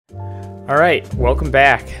All right, welcome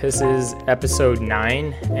back. This is episode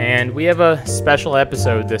 9, and we have a special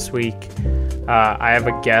episode this week. I have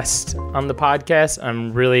a guest on the podcast.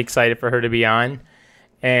 I'm really excited for her to be on,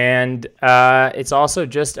 and it's also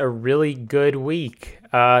just a really good week.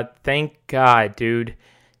 Thank God, dude.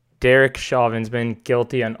 Derek Chauvin's been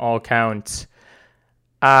guilty on all counts.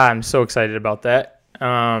 I'm so excited about that.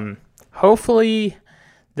 Hopefully,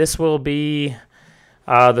 this will be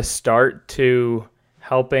the start to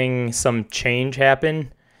helping some change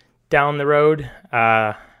happen down the road.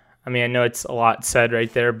 I know it's a lot said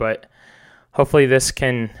right there, but hopefully this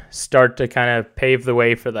can start to kind of pave the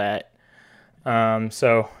way for that.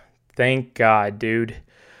 So thank God, dude.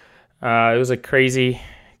 It was a crazy,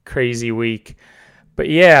 crazy week. But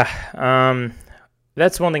yeah,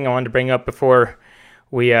 that's one thing I wanted to bring up before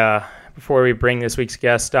we bring this week's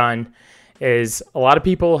guest on, is a lot of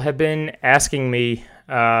people have been asking me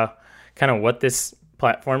kind of what this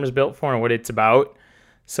platform is built for and what it's about.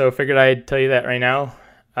 So I figured I'd tell you that right now.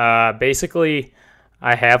 Basically,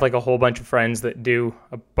 I have like a whole bunch of friends that do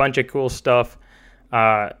a bunch of cool stuff,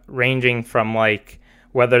 ranging from like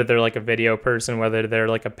whether they're like a video person, whether they're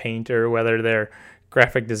like a painter, whether they're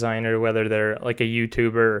graphic designer, whether they're like a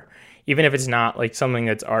YouTuber, even if it's not like something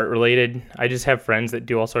that's art related. I just have friends that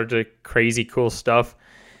do all sorts of crazy cool stuff,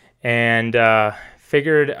 and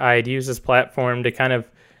figured I'd use this platform to kind of,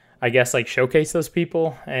 I guess, like showcase those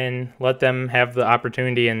people and let them have the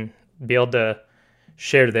opportunity and be able to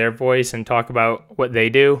share their voice and talk about what they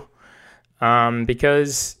do.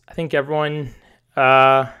 Because I think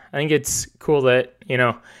I think it's cool that,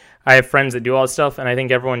 I have friends that do all this stuff, and I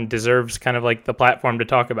think everyone deserves kind of like the platform to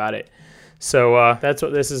talk about it. So that's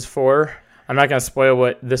what this is for. I'm not going to spoil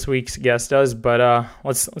what this week's guest does, but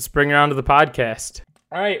let's bring her onto the podcast.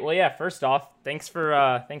 All right. Well, yeah, first off, thanks for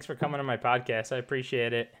coming on my podcast. I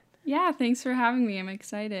appreciate it. Yeah, thanks for having me. I'm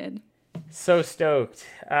excited. So stoked.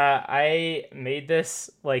 I made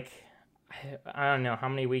this like, I don't know how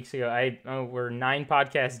many weeks ago. We're 9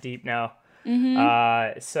 podcasts deep now.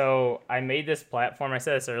 Mm-hmm. So I made this platform, I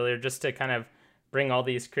said this earlier, just to kind of bring all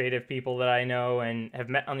these creative people that I know and have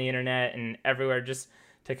met on the internet and everywhere, just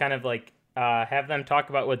to kind of like have them talk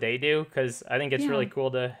about what they do, because I think it's really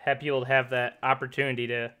cool to have people have that opportunity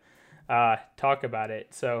to talk about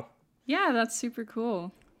it. So yeah, that's super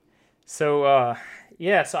cool. So,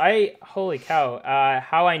 holy cow,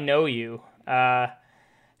 how I know you,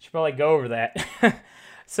 should probably go over that.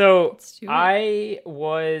 So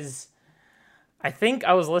I think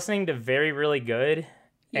I was listening to Very, Really Good,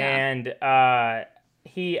 and I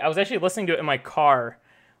was actually listening to it in my car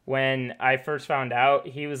when I first found out.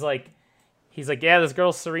 He's like, yeah, this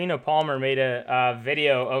girl Serena Palmer made a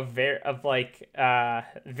video of Very,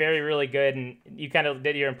 Really Good, and you kind of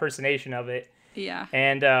did your impersonation of it. Yeah.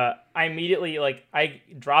 And I immediately,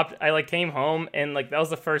 I came home, and that was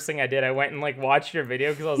the first thing I did. I went and watched your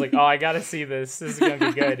video because I was like, oh, I gotta see this. This is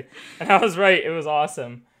gonna be good. And I was right. It was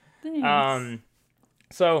awesome. Thanks.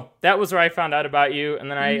 So that was where I found out about you, and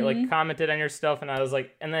then I commented on your stuff, and I was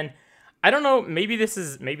like, and then I don't know, maybe this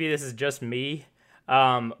is just me,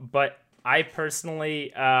 but I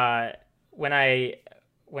personally,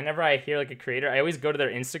 whenever I hear a creator, I always go to their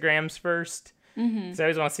Instagrams first. Mm-hmm. So I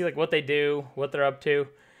always want to see what they do, what they're up to.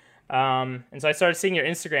 And so I started seeing your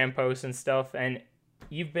Instagram posts and stuff, and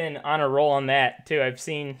you've been on a roll on that too. I've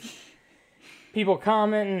seen people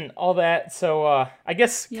comment and all that. So I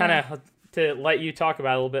guess kind of to let you talk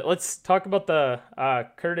about it a little bit, let's talk about the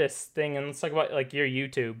Kurtis thing, and let's talk about your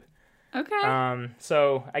YouTube. Okay.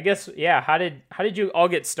 So I guess, how did you all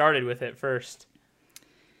get started with it first?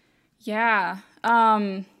 Yeah.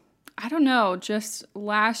 I don't know, just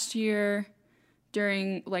last year,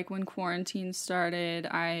 during when quarantine started,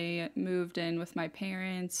 I moved in with my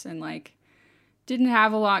parents and didn't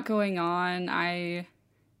have a lot going on. I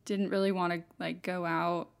didn't really want to go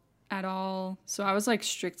out at all. So I was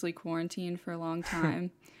strictly quarantined for a long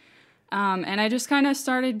time. And I just kind of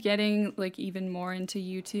started getting even more into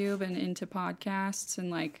YouTube and into podcasts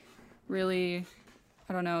and really,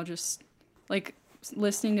 I don't know, just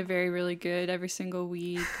listening to Very, Really Good every single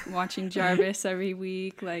week, watching Jarvis every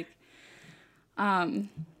week,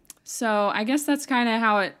 so I guess that's kind of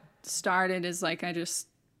how it started, is I just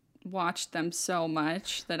watched them so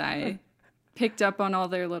much that I picked up on all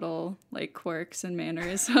their little quirks and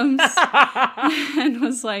mannerisms and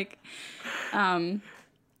was and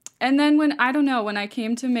then when I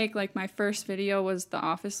came to make my first video was the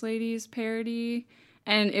Office Ladies parody,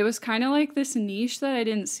 and it was kind of this niche that I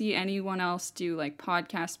didn't see anyone else do,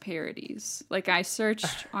 podcast parodies. I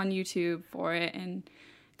searched on YouTube for it and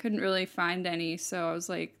couldn't really find any, so I was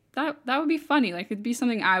that would be funny. It'd be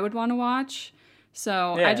something I would want to watch.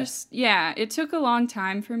 So Yeah. it took a long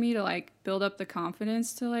time for me to like build up the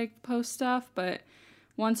confidence to like post stuff, but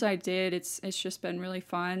once I did, it's just been really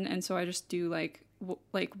fun. And so I just do like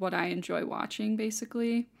what I enjoy watching,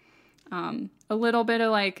 basically. A little bit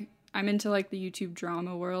of like, I'm into like the YouTube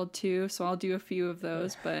drama world too, so I'll do a few of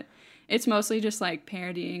those, but it's mostly just like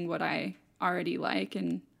parodying what I already like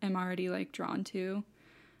and am already like drawn to.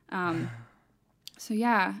 So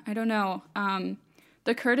yeah, I don't know.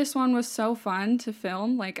 The Kurtis one was so fun to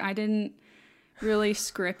film. Like, I didn't really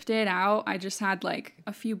script it out. I just had like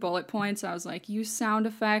a few bullet points. I was like, use sound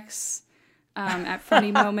effects at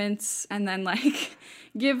funny moments, and then like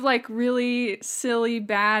give like really silly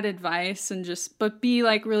bad advice, and but be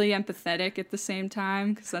like really empathetic at the same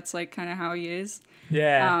time, because that's like kind of how he is.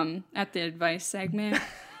 Yeah. At the advice segment.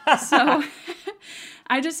 So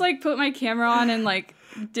I just like put my camera on and like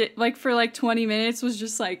did like for like 20 minutes was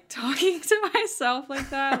just like talking to myself like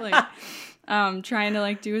that, like trying to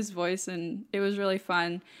like do his voice, and it was really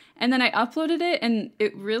fun. And then I uploaded it, and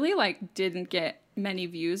it really like didn't get many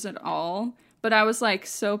views at all, but I was like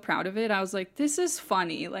so proud of it. I was like, this is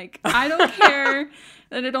funny. Like, I don't care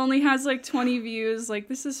that it only has like 20 views. Like,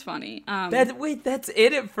 this is funny. That's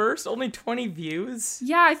it at first? Only 20 views?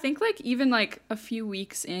 Yeah, I think like even like a few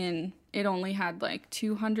weeks in, it only had like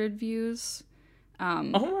 200 views.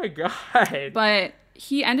 Oh my god. But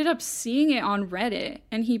he ended up seeing it on Reddit,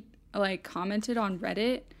 and he like commented on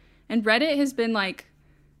Reddit. And Reddit has been like,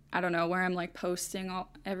 I don't know, where I'm like posting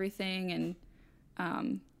everything, and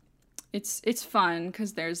it's fun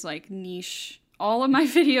because there's like niche. All of my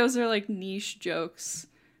videos are like niche jokes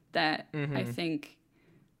that I think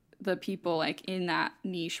the people like in that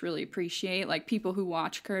niche really appreciate. Like, people who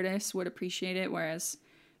watch Kurtis would appreciate it, whereas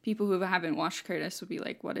people who haven't watched Kurtis would be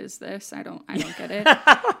like, what is this? I don't get it.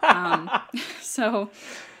 So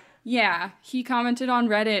yeah, he commented on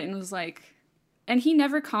Reddit and was like, and he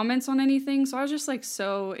never comments on anything. So I was just like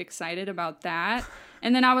so excited about that.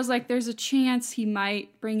 And then I was like, there's a chance he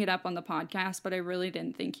might bring it up on the podcast, but I really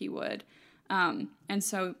didn't think he would. And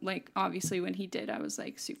so like, obviously when he did, I was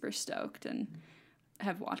like super stoked, and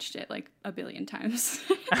have watched it like a billion times.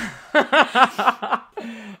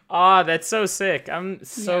 Oh, that's so sick. I'm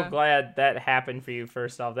so glad that happened for you,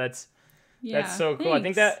 first off. That's so cool. Thanks. I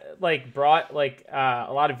think that like brought like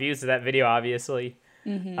a lot of views to that video, obviously.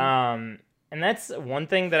 And that's one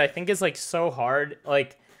thing that I think is like so hard.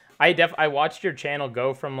 Like, I watched your channel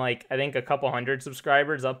go from like, I think a couple hundred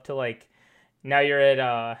subscribers up to like, now you're at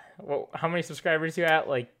how many subscribers you at?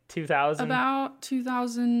 Like 2,000? About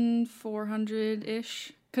 2,400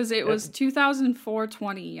 ish, because it was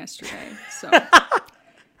 2,420 yesterday. So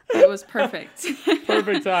it was perfect.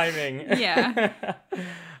 Perfect timing. Yeah.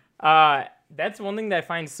 That's one thing that I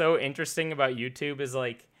find so interesting about YouTube is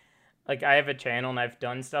like I have a channel and I've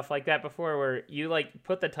done stuff like that before, where you like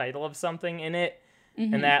put the title of something in it,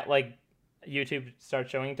 and that like YouTube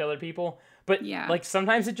starts showing it to other people. But like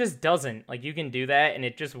sometimes it just doesn't. Like, you can do that and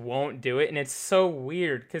it just won't do it, and it's so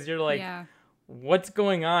weird because you're like, what's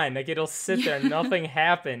going on? Like, it'll sit there and nothing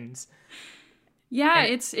happens. Yeah,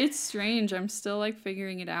 and it's strange. I'm still like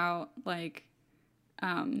figuring it out. Like,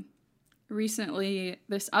 recently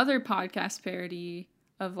this other podcast parody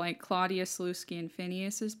of like Claudia Slutsky and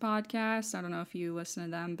Phineas's podcast. I don't know if you listen to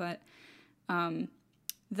them, but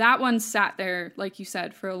that one sat there, like you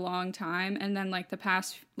said, for a long time, and then like the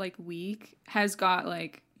past like week has got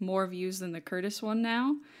like more views than the Kurtis one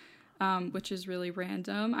now, which is really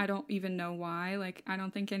random. I don't even know why. Like, I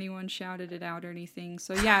don't think anyone shouted it out or anything.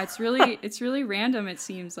 So yeah, it's really random. It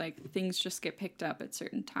seems like things just get picked up at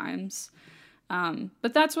certain times.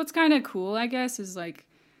 But that's what's kind of cool, I guess, is like,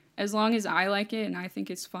 as long as I like it and I think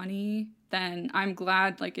it's funny, then I'm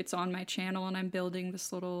glad like it's on my channel and I'm building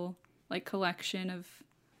this little like collection of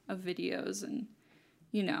videos, and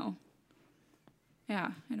I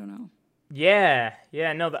don't know. Yeah,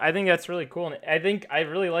 no, I think that's really cool. And I think I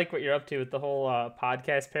really like what you're up to with the whole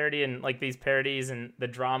podcast parody and like these parodies and the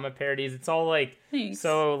drama parodies. It's all like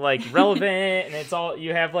so like relevant, and it's all,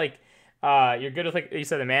 you have like you're good with, like you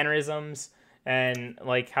said, the mannerisms and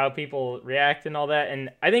like how people react and all that.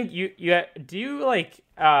 And I think you do you like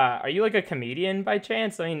are you like a comedian by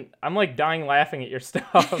chance? I mean, I'm like dying laughing at your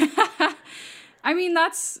stuff. I mean,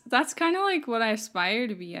 that's kind of like what I aspire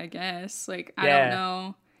to be, I guess. Like, I don't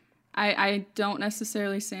know. I don't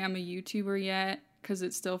necessarily say I'm a YouTuber yet, because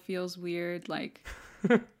it still feels weird. Like,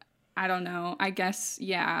 I don't know. I guess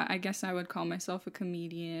I would call myself a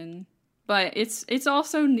comedian. But it's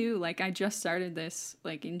also new. Like, I just started this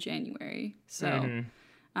like in January. So,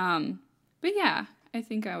 but yeah, I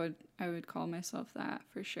think I would call myself that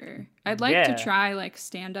for sure. I'd like to try like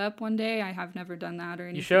stand up one day. I have never done that or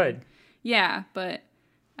anything. You should. yeah, but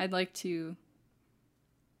I'd like to.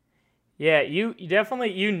 Yeah, you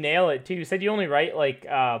definitely, you nail it too. You said you only write like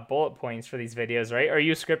bullet points for these videos, right? Or are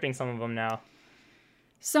you scripting some of them now?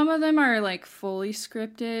 Some of them are like fully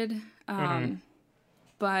scripted. Mm-hmm.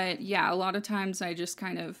 But yeah, a lot of times I just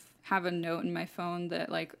kind of have a note in my phone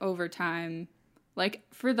that like over time, like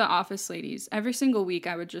for the office ladies, every single week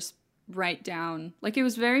I would just write down, like it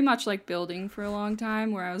was very much like building for a long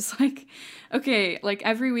time where I was like, okay, like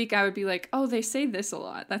every week I would be like, oh, they say this a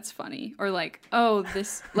lot. That's funny. Or like, oh,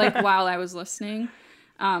 this, like while I was listening.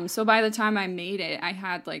 So by the time I made it, I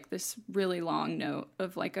had like this really long note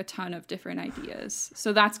of like a ton of different ideas.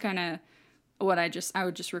 So that's kind of what I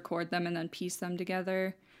would just record them and then piece them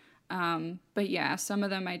together. But yeah, some of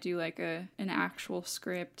them I do like an actual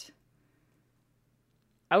script.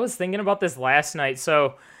 I was thinking about this last night.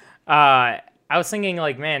 So I was thinking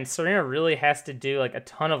like, man, Serena really has to do like a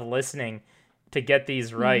ton of listening to get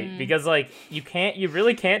these right. Because like you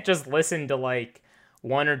really can't just listen to like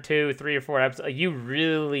 1 or 2, 3 or 4 episodes. Like, you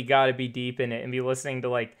really got to be deep in it and be listening to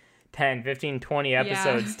like 10, 15, 20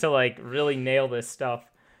 episodes to like really nail this stuff.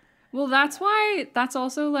 Well, that's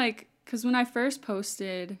also like, because when I first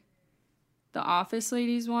posted the Office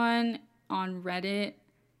Ladies one on Reddit,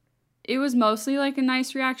 it was mostly like a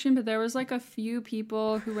nice reaction, but there was like a few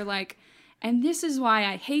people who were like, and this is why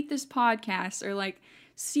I hate this podcast, or like,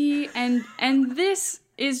 see, and this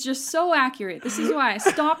is just so accurate. This is why I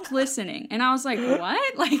stopped listening. And I was like,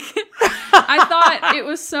 what? Like, I thought it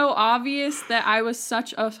was so obvious that I was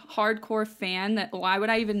such a hardcore fan that why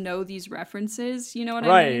would I even know these references? You know what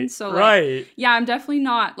I mean? So like, yeah, I'm definitely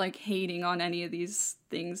not like hating on any of these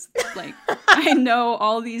things. Like, I know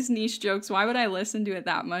all these niche jokes. Why would I listen to it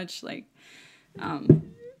that much? Like,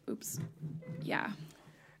 oops. Yeah.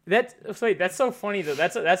 That's so funny though.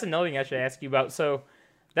 That's another thing I should ask you about. So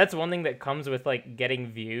that's one thing that comes with like getting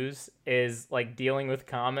views is like dealing with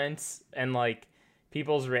comments and like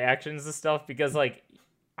people's reactions to stuff, because like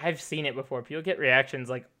I've seen it before. People get reactions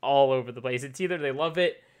like all over the place. It's either they love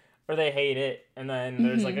it or they hate it, and then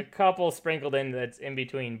there's like a couple sprinkled in that's in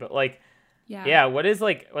between. But like, yeah, what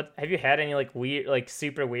have you had any like weird, like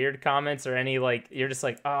super weird comments, or any like you're just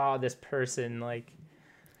like, oh, this person like?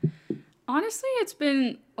 Honestly, it's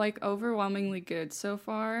been like overwhelmingly good so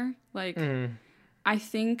far. Like, I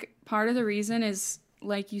think part of the reason is,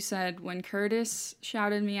 like you said, when Kurtis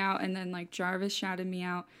shouted me out and then like Jarvis shouted me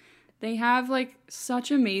out, they have like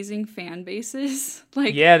such amazing fan bases.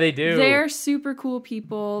 Like, yeah, they do. They're super cool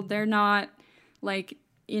people. They're not like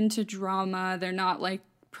into drama. They're not like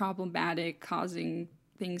problematic, causing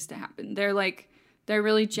things to happen. They're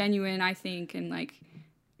really genuine, I think, and like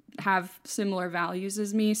have similar values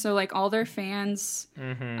as me. So like all their fans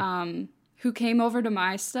who came over to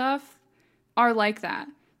my stuff are like that.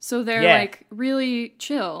 So they're like really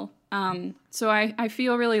chill. So I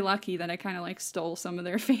feel really lucky that I kind of like stole some of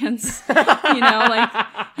their fans, you know, like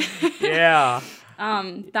yeah.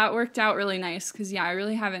 That worked out really nice because I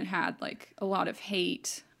really haven't had like a lot of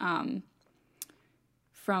hate from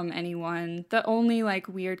anyone. The only like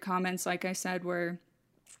weird comments, like I said, were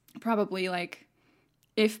probably like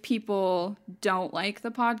if people don't like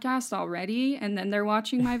the podcast already and then they're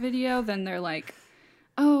watching my video, then they're like,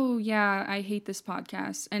 oh yeah, I hate this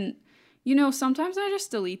podcast. And you know, sometimes I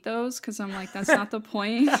just delete those because I'm like, that's not the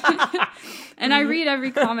point. And I read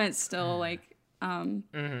every comment still, like,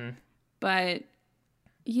 but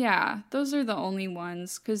yeah, those are the only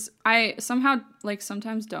ones, because I somehow like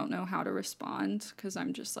sometimes don't know how to respond because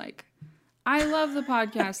I'm just like, I love the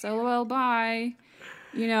podcast, lol, bye.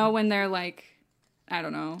 You know, when they're like, I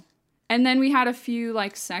don't know. And then we had a few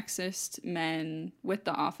like sexist men with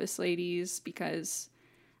the Office Ladies, because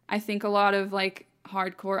I think a lot of like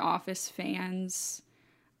hardcore Office fans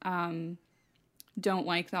don't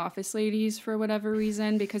like the Office Ladies for whatever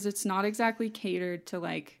reason, because it's not exactly catered to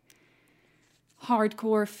like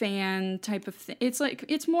hardcore fan type of thing. It's like,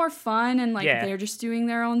 it's more fun and like they're just doing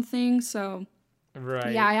their own thing. So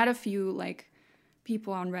yeah, I had a few like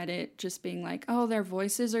people on Reddit just being like, oh, their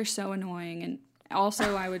voices are so annoying. And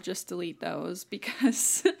also I would just delete those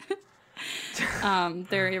because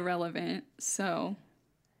they're irrelevant. So,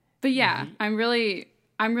 but yeah, I'm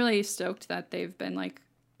really stoked that they've been like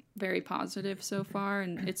very positive so far,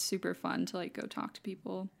 and it's super fun to like go talk to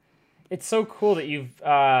people. It's so cool that you've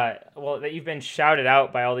been shouted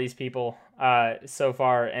out by all these people so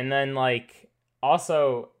far, and then like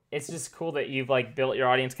also it's just cool that you've like built your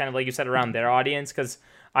audience kind of like you said around their audience, because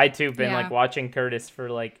I too have been like watching Kurtis for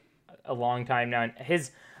like a long time now, and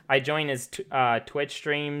I joined his Twitch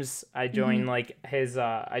streams. I joined like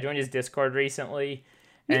I joined his Discord recently.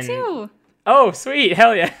 Me too. Oh, sweet.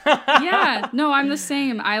 Hell yeah. Yeah, no, I'm the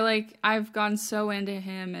same. I've gone so into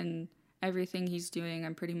him and everything he's doing.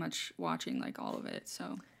 I'm pretty much watching like all of it.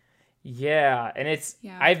 So Yeah, and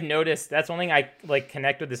yeah. I've noticed that's one thing I like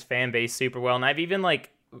connect with his fan base super well, and I've even like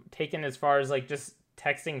taken as far as like just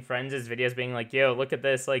texting friends his videos being like, yo, look at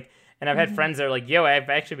this, like, and I've had friends that are like, yo, I've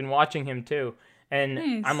actually been watching him too. And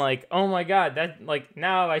Nice. I'm like, oh my God, that like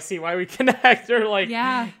now I see why we connect. Or like,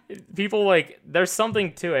 Yeah. people like there's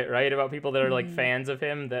something to it, right? About people that are like fans of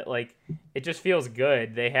him that like it just feels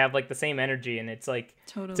good. They have like the same energy, and it's like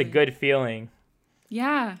Totally. it's a good feeling.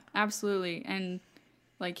 Yeah, absolutely. And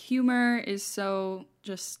like humor is so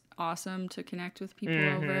just awesome to connect with people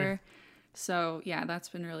over. So yeah, that's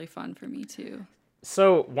been really fun for me too.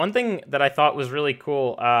 So one thing that I thought was really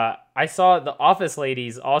cool, I saw the office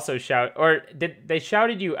ladies also shout, or they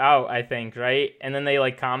shouted you out, I think, right? And then they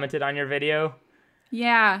like commented on your video.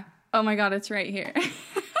 Yeah. Oh my God, it's right here.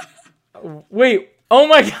 Wait. Oh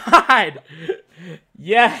my God.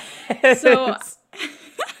 Yes. So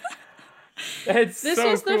That's this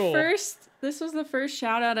so was cool. this was the first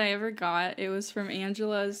shout out I ever got. It was from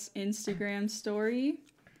Angela's Instagram story.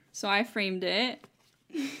 So I framed it.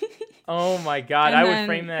 Oh my God, And I would then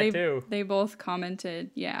frame that too. They both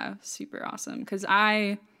commented, yeah, super awesome. Because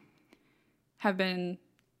I have been,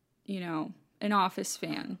 an Office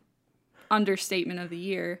fan. Understatement of the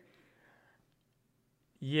year.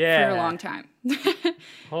 Yeah. For a long time.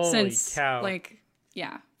 Holy Since, cow.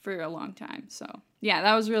 for a long time. So, yeah,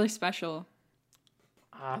 that was really special.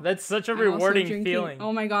 That's such a I'm also rewarding drinking- feeling.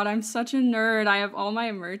 Oh my God, I'm such a nerd. I have all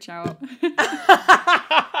my merch out.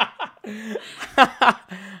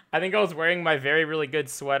 I think I was wearing my very, really good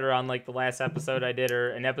sweater on like the last episode I did,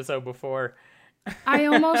 or an episode before. I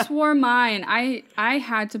almost wore mine. I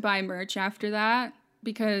had to buy merch after that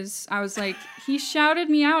because I was like, he shouted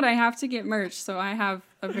me out. I have to get merch. So I have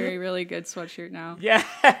a very, really good sweatshirt now. Yes.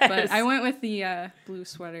 But I went with the blue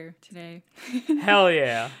sweater today. Hell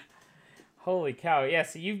yeah. Holy cow. Yeah,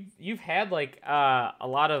 so you've had like a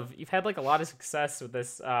lot of success with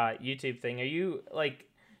this YouTube thing. Are you like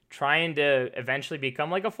trying to eventually become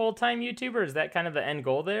like a full-time YouTuber? Is that kind of the end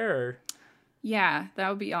goal there, or? Yeah, that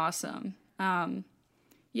would be awesome.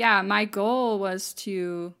 Yeah, my goal was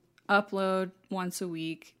to upload once a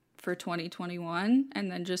week for 2021,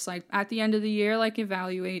 and then just like at the end of the year, like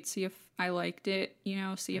evaluate, see if I liked it, see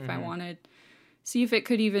if see if it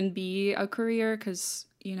could even be a career, because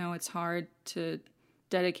it's hard to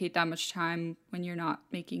dedicate that much time when you're not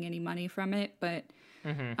making any money from it. But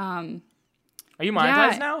Are you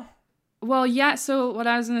monetized now? Well, yeah. So what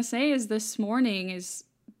I was gonna say is this morning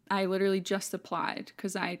I literally just applied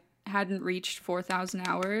because I hadn't reached 4,000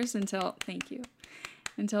 hours until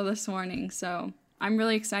this morning. So I'm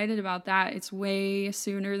really excited about that. It's way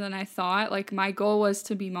sooner than I thought. Like my goal was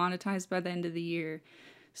to be monetized by the end of the year.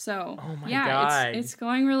 So Oh my yeah, God. it's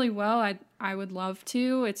going really well. I would love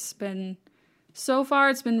to. So far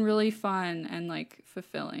it's been really fun and like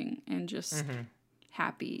fulfilling and just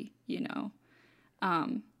happy,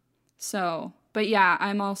 So, but yeah,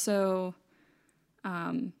 I'm also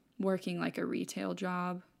working like a retail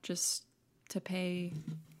job just to pay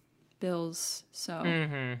bills. So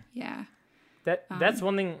yeah. That's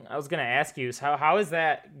one thing I was gonna ask you is how is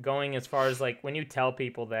that going as far as like when you tell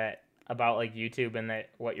people that about like YouTube and that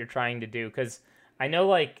what you're trying to do, because I know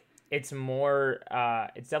like it's more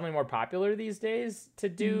it's definitely more popular these days to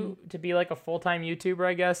be like a full-time YouTuber,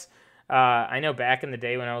 I guess. I know back in the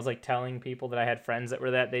day when I was like telling people that I had friends that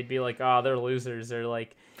were that, they'd be like, oh, they're losers, or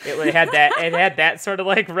like it had that sort of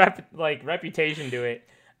like reputation to it.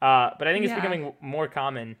 But I think it's becoming more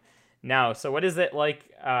common now. So what is it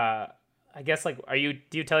like? I guess like do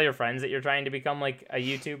you tell your friends that you're trying to become like a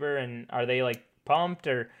YouTuber, and are they like pumped,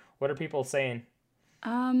 or what are people saying?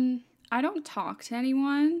 I don't talk to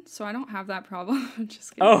anyone, so I don't have that problem. I'm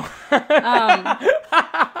just kidding. Oh.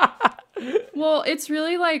 Well, it's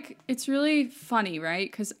really funny,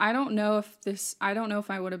 right? Because I don't know if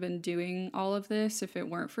I would have been doing all of this if it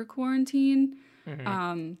weren't for quarantine.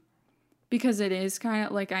 Because it is kind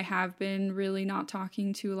of like I have been really not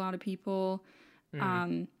talking to a lot of people.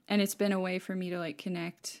 And it's been a way for me to like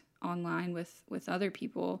connect online with other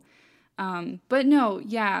people. But no,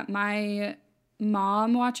 yeah, my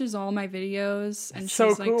mom watches all my videos, and she's so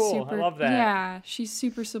like cool. super, I love that. Yeah, she's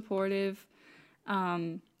super supportive.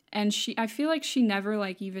 And I feel like she never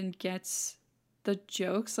like even gets the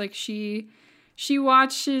jokes. Like she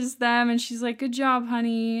watches them and she's like, "Good job,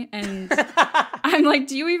 honey." And I'm like,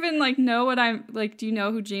 "Do you even like know what I'm like? Do you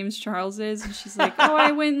know who James Charles is?" And she's like, "Oh,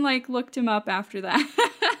 I went and like looked him up after that."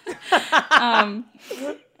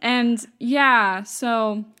 And yeah,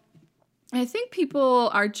 so I think people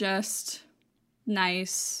are just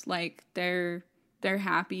nice. Like they're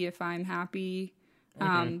happy if I'm happy.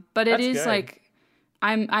 But it That's is good. like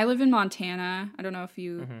I live in Montana. I don't know if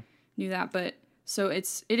you knew that, but so it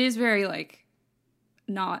is very like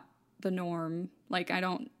not the norm. Like I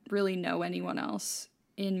don't really know anyone else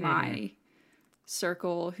in my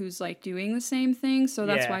circle who's like doing the same thing. So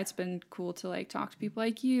that's why it's been cool to like talk to people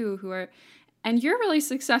like you who are, and you're really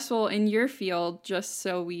successful in your field, just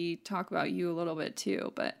so we talk about you a little bit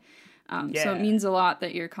too. But so it means a lot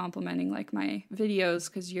that you're complimenting like my videos,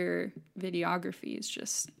 because your videography is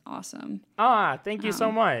just awesome. Thank you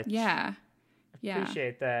so much. Yeah.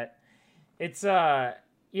 Appreciate that. It's I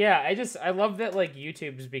love that like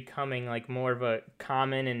YouTube's becoming like more of a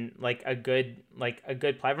common and like a good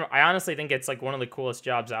platform. I honestly think it's like one of the coolest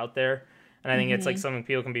jobs out there, and I think it's like something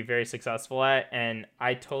people can be very successful at, and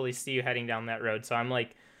I totally see you heading down that road. So I'm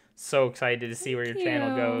like so excited to see where your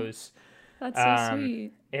channel goes. That's so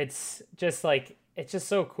sweet. It's just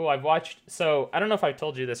so cool. I don't know if I've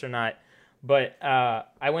told you this or not, but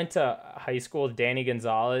I went to high school with Danny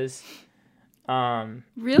Gonzalez.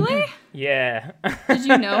 Really? Yeah. Did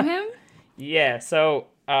you know him? Yeah. So.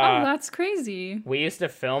 That's crazy. We used to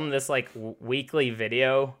film this like weekly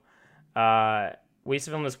video. We used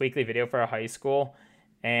to film this weekly video for our high school,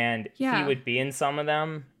 and he would be in some of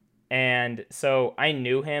them, and so I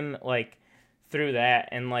knew him like through that,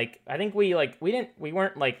 and like I think we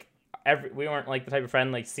weren't like the type of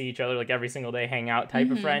friend like see each other like every single day, hang out type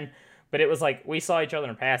of friend, but it was like we saw each other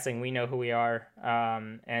in passing, we know who we are,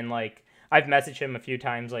 and like I've messaged him a few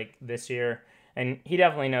times like this year, and he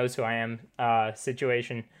definitely knows who I am,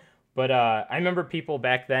 situation. But I remember people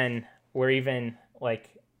back then were even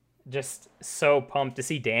like just so pumped to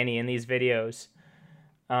see Danny in these videos,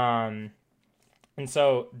 and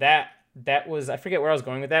so that was, I forget where I was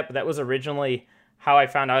going with that, but that was originally how I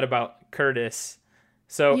found out about Kurtis.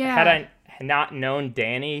 So had I not known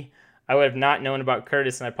Danny, I would have not known about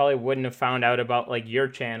Kurtis, and I probably wouldn't have found out about like your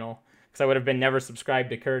channel, because I would have been never subscribed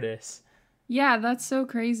to Kurtis. Yeah, that's so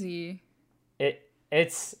crazy.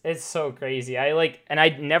 It's so crazy.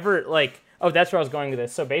 I never like, that's where I was going with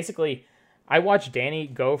this. So basically, I watched Danny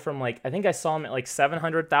go from like, I think I saw him at like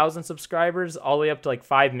 700,000 subscribers all the way up to like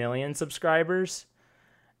 5 million subscribers.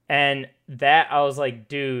 And that I was like,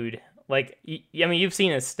 dude, like, I mean, you've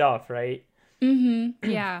seen his stuff, right?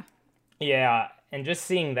 Yeah. Yeah. And just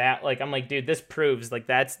seeing that, like, I'm like, dude, this proves like,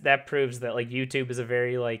 that proves that like YouTube is a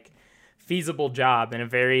very like feasible job, and a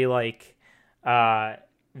very like,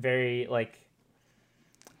 very like,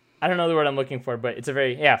 I don't know the word I'm looking for, but it's a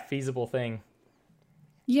very, feasible thing.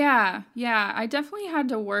 Yeah. I definitely had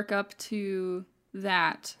to work up to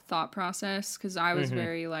that thought process, because I was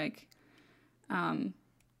very like,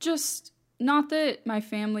 just not that my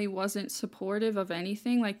family wasn't supportive of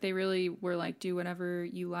anything. Like they really were like, do whatever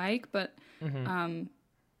you like. But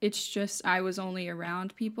it's just I was only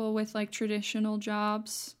around people with like traditional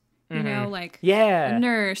jobs, you know, like a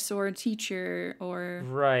nurse or a teacher or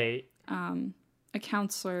a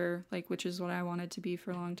counselor, like, which is what I wanted to be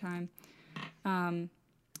for a long time.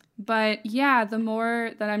 But yeah, the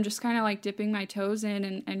more that I'm just kind of like dipping my toes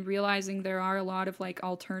in and realizing there are a lot of like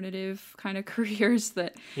alternative kind of careers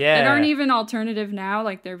that aren't even alternative now.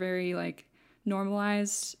 Like they're very like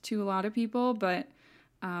normalized to a lot of people. But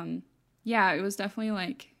it was definitely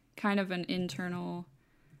like kind of an internal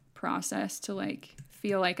process to like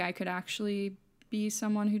feel like I could actually be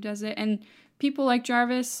someone who does it. And people like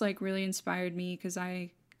Jarvis like really inspired me, because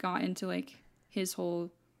I got into like his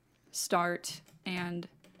whole start, and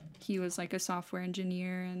he was like a software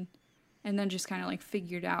engineer, and then just kind of like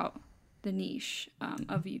figured out the niche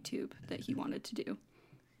of YouTube that he wanted to do.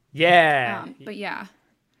 Yeah. But yeah.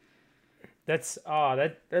 That's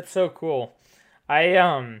so cool.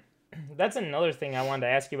 That's another thing I wanted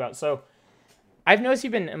to ask you about. So I've noticed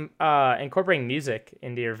you've been incorporating music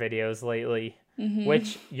into your videos lately,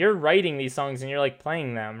 which you're writing these songs and you're like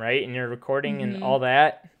playing them, right? And you're recording and all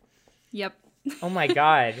that. Yep. Oh my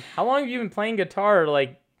God. How long have you been playing guitar,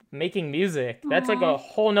 like making music? That's like a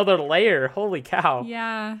whole nother layer. Holy cow.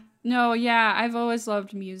 Yeah. No, yeah. I've always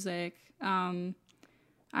loved music.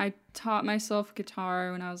 I taught myself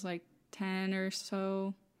guitar when I was like 10 or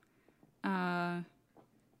so. And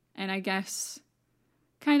I guess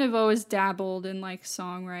kind of always dabbled in like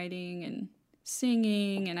songwriting and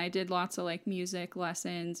singing, and I did lots of like music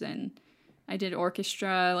lessons, and I did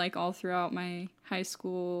orchestra like all throughout my high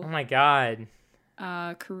school. Oh my God.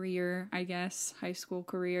 Career, I guess, high school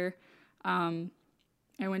career. I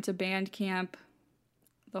went to band camp,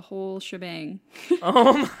 the whole shebang.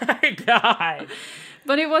 Oh my God.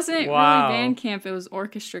 But it wasn't really band camp, it was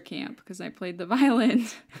orchestra camp, because I played the violin.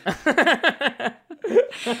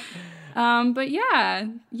 But yeah,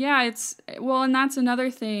 and that's another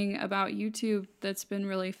thing about YouTube that's been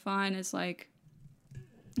really fun is like,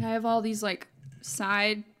 I have all these like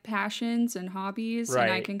side passions and hobbies, and I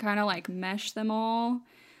Right. can kind of like mesh them all.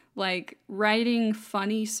 Like writing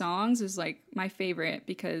funny songs is like my favorite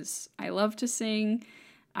because I love to sing.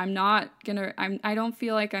 I don't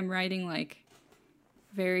feel like I'm writing like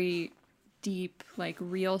very deep like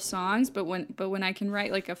real songs, but when I can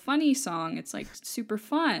write like a funny song, it's like super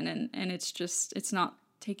fun, and it's not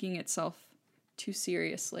taking itself too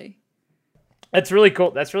seriously. That's really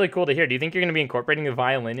cool. That's really cool to hear. Do you think you're going to be incorporating the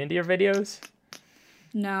violin into your videos?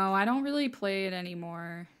 No, I don't really play it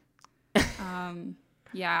anymore.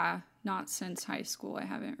 Yeah, not since high school. I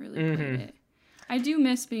haven't really played it. I do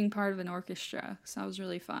miss being part of an orchestra, so that was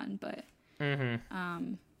really fun, but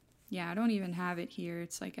yeah, I don't even have it here.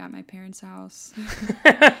 It's like at my parents' house.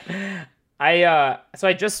 I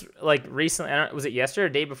just like recently, was it yesterday or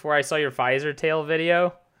the day before I saw your Pfizer tail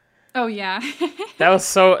video? Oh yeah. That was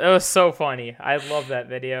so funny. I love that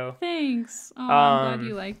video. Thanks. Oh, I'm glad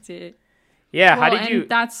you liked it. Yeah, Well, how did you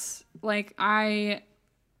that's like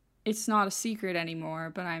it's not a secret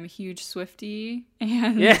anymore, but I'm a huge Swiftie,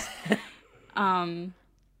 and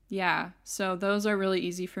yeah, so those are really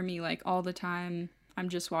easy for me. Like all the time, I'm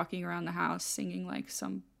just walking around the house singing like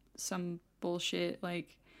some bullshit.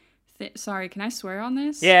 Like, sorry, can I swear on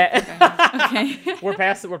this? Yeah. Okay. We're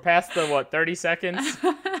past the what, 30 seconds?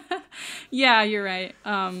 Yeah, you're right.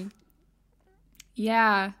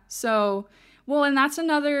 Yeah. So, well, and that's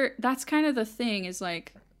kind of the thing is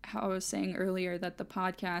like how I was saying earlier that the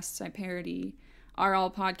podcasts I parody are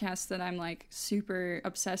all podcasts that I'm like super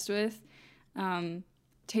obsessed with.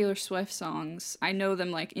 Taylor Swift songs, I know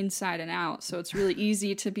them like inside and out, so it's really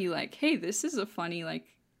easy to be like, hey, this is a funny like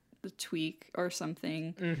the tweak or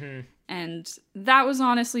something. And that was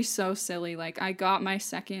honestly so silly. Like I got my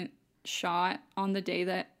second shot on the day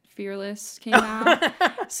that Fearless came out,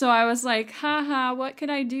 so I was like, haha, what could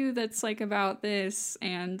I do that's like about this?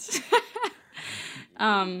 And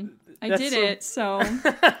I did it. So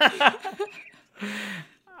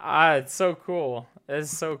It's so cool.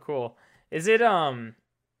 It's so cool. Is it how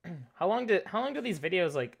long do these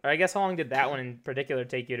videos, like, or I guess how long did that one in particular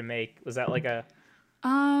take you to make? Was that like a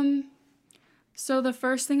so the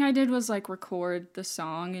first thing I did was like record the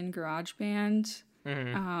song in GarageBand.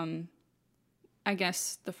 I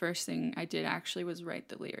guess the first thing I did actually was write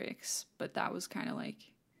the lyrics, but that was kind of like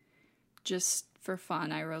just for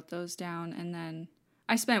fun. I wrote those down, and then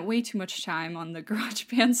I spent way too much time on the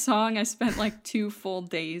GarageBand song. I spent like 2 full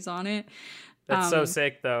days on it. That's so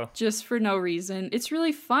sick though. Just for no reason. It's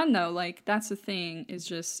really fun though. Like that's the thing, is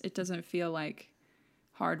just it doesn't feel like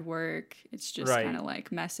hard work. It's just kind of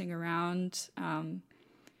like messing around.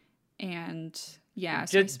 And yeah,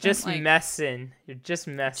 so just like, messing. You're just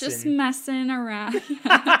messing. Just messing around.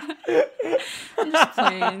 I'm just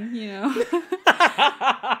playing, you know.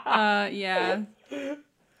 Yeah.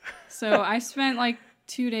 So I spent like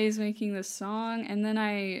 2 days making this song, and then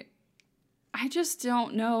I just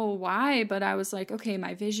don't know why, but I was like, okay,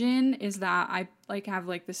 my vision is that I like have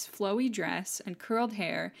like this flowy dress and curled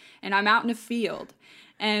hair, and I'm out in a field.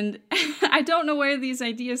 And I don't know where these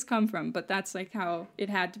ideas come from, but that's like how it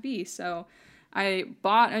had to be. So I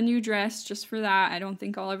bought a new dress just for that. I don't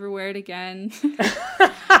think I'll ever wear it again.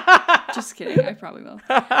 Just kidding. I probably will.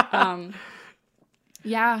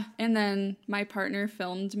 Yeah. And then my partner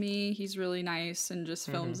filmed me. He's really nice and just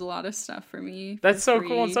films a lot of stuff for me. That's so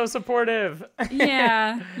cool and so supportive.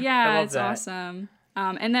 Yeah. Yeah. It's that. Awesome.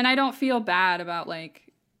 And then I don't feel bad about like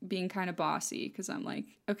being kind of bossy, because I'm like,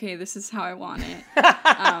 okay, this is how I want it.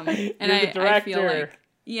 And I feel like,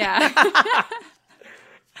 yeah.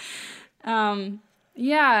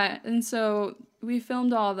 Yeah. And so we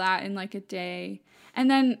filmed all of that in like a day. And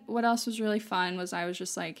then what else was really fun was I was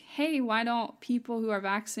just like, hey, why don't people who are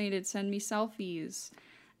vaccinated send me selfies?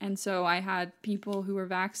 And so I had people who were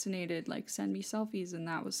vaccinated like send me selfies, and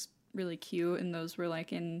that was really cute. And those were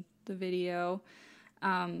like in the video.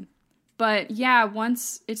 But yeah,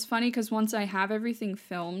 it's funny because once I have everything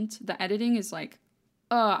filmed, the editing is like,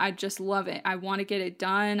 oh, I just love it. I want to get it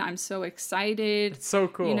done. I'm so excited. It's so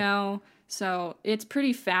cool. You know? So it's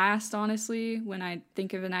pretty fast, honestly, when I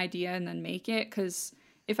think of an idea and then make it. Because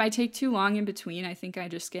if I take too long in between, I think I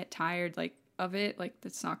just get tired like of it. Like,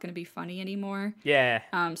 it's not going to be funny anymore. Yeah.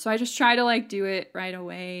 So I just try to like do it right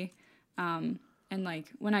away. And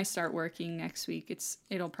like when I start working next week,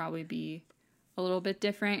 it'll probably be a little bit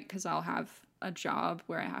different because I'll have a job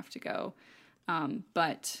where I have to go.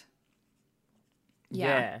 But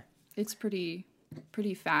yeah, it's pretty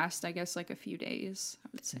fast. I guess like a few days, I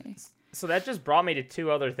would say. So that just brought me to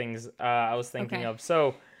 2 other things I was thinking of.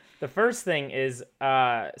 So The first thing is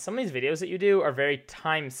some of these videos that you do are very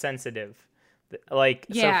time sensitive. Like,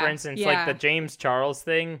 so for instance, like the James Charles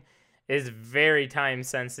thing is very time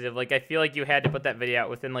sensitive. Like, I feel like you had to put that video out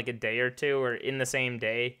within like a day or two or in the same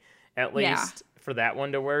day at least for that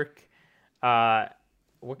one to work.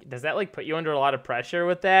 Does that like put you under a lot of pressure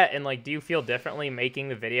with that? And like, do you feel differently making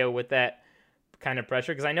the video with that kind of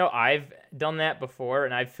pressure? Because I know I've done that before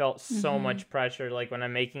and I've felt so much pressure. Like when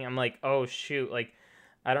I'm like, oh shoot, like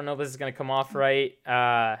I don't know if this is going to come off right.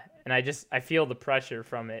 And I feel the pressure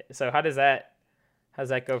from it. So how's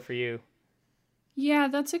that go for you? Yeah,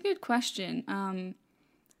 that's a good question.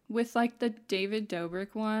 With like the David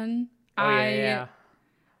Dobrik one,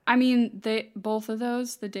 I mean, both of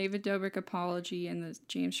those, the David Dobrik apology and the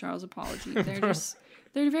James Charles apology,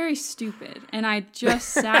 they're very stupid. And I just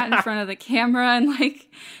sat in front of the camera and like,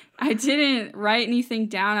 I didn't write anything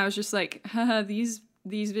down. I was just like, haha, these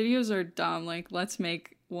videos are dumb. Like, let's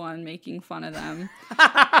make one making fun of them.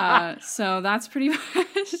 So that's pretty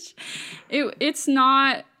much it's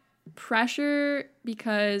not pressure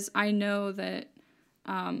because I know that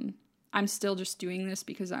I'm still just doing this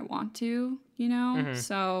because I want to, you know?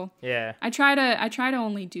 So yeah, I try to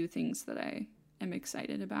only do things that I am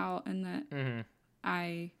excited about and that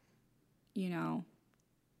I, you know,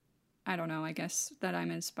 I don't know, I guess that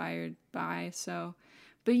I'm inspired by. So,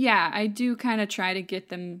 but yeah, I do kind of try to get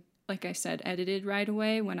them, like I said, edited right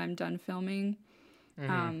away when I'm done filming.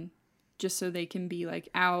 Just so they can be like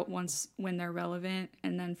out when they're relevant.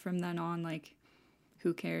 And then from then on, like,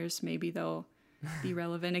 who cares? Maybe they'll be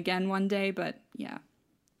relevant again one day, but yeah.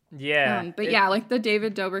 Yeah. Yeah, like the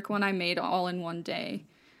David Dobrik one I made all in one day.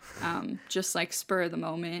 Just like spur of the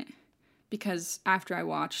moment. Because after I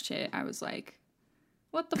watched it, I was like,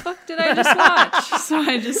 what the fuck did I just watch? So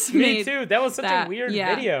I just made Me too. That was such a weird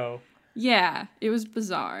video. Yeah, it was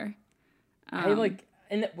bizarre. I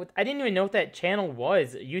didn't even know what that channel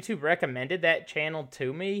was. YouTube recommended that channel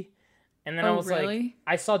to me. And then I was like,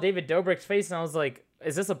 I saw David Dobrik's face and I was like,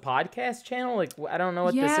 is this a podcast channel? Like, I don't know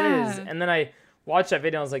what this is. And then I watched that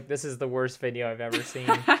video and I was like, this is the worst video I've ever seen.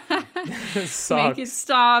 It sucks. Make it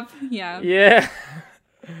stop. Yeah. Yeah.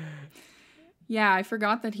 Yeah, I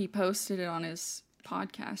forgot that he posted it on his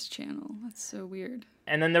podcast channel. That's so weird.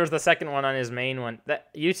 And then there was the second one on his main one.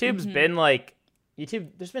 That YouTube's been like,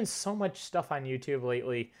 there's been so much stuff on YouTube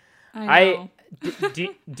lately. I know.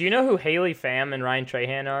 Do you know who Haley Pham and Ryan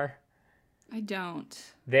Trahan are? I don't.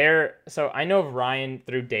 So I know of Ryan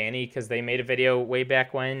through Danny because they made a video way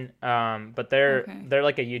back when. But they're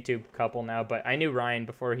like a YouTube couple now. But I knew Ryan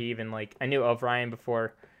before I knew of Ryan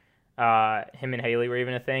before him and Haley were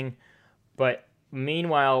even a thing. But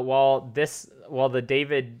meanwhile, while the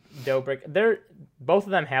David Dobrik, both of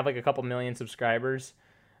them have like a couple million subscribers.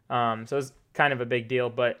 So it's kind of a big deal.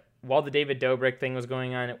 But while the David Dobrik thing was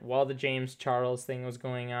going on, while the James Charles thing was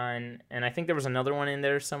going on, and I think there was another one in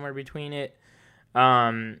there somewhere between it,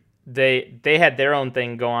 they had their own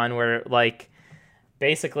thing go on where like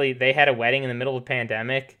basically they had a wedding in the middle of a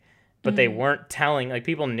pandemic, but they weren't telling, like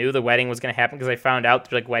people knew the wedding was going to happen because they found out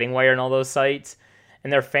through like Wedding Wire and all those sites,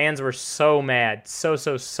 and their fans were so mad,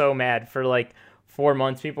 so mad for like 4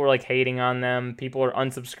 months. People were like hating on them. People were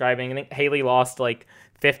unsubscribing. I think Haley lost like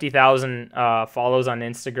 50,000 follows on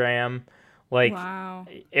Instagram. Like, wow.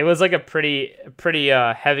 It was like a pretty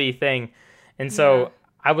heavy thing. And so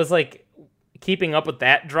I was like keeping up with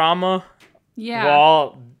that drama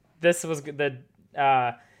while this was the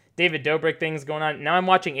David Dobrik thing's going on. Now I'm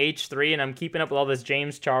watching H3 and I'm keeping up with all this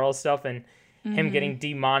James Charles stuff and him getting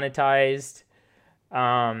demonetized.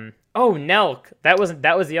 Nelk. That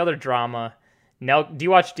was the other drama. Nelk, do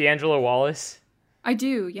you watch D'Angelo Wallace? I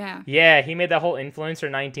do, yeah. Yeah, he made that whole Influencer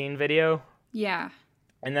 19 video. Yeah.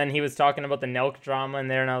 And then he was talking about the Nelk drama in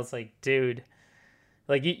there, and I was like, dude,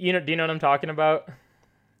 like, you know, do you know what I'm talking about?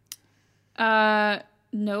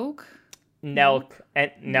 Nelk? Nelk.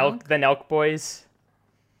 The Nelk boys.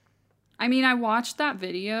 I mean, I watched that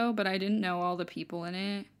video, but I didn't know all the people in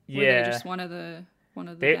it. Were they just one of the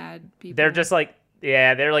bad people? They're just like,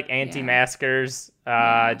 they're like anti-maskers,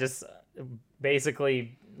 just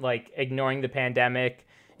basically like ignoring the pandemic,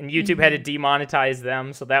 and YouTube had to demonetize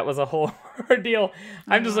them, so that was a whole ordeal.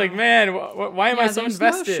 I'm just like, man, why am I so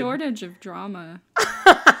invested? There's no shortage of drama.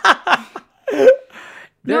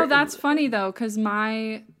 No, that's funny though, because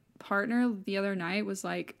my partner the other night was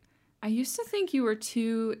like, I used to think you were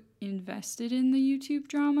too invested in the YouTube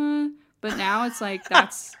drama, but now it's like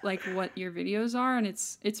that's like what your videos are, and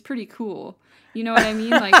it's pretty cool. You know what I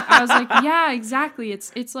mean? Like I was like, yeah, exactly.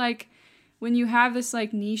 It's like when you have this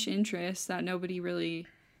like niche interest that nobody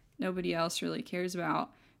else really cares about.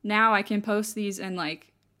 Now I can post these and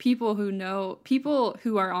like people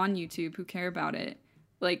who are on YouTube who care about it,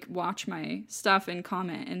 like, watch my stuff and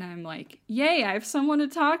comment, and I'm like, yay, I have someone to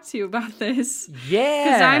talk to about this. Yeah.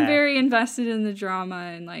 Because I'm very invested in the drama,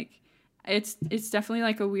 and, like, it's definitely,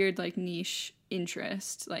 like, a weird, like, niche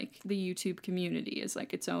interest. Like, the YouTube community is,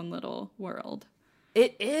 like, its own little world.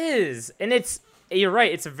 It is. And you're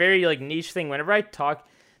right, it's a very, like, niche thing. Whenever I talk,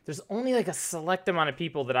 there's only, like, a select amount of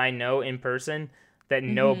people that I know in person that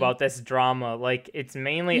know about this drama. Like, it's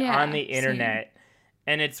mainly on the internet. Same.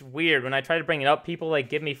 And it's weird. When I try to bring it up, people, like,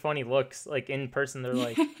 give me funny looks. Like, in person, they're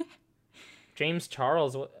like, James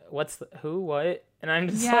Charles, who, what? And I'm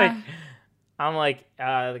just like,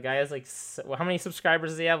 the guy has, like, how many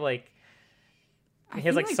subscribers does he have? Like, he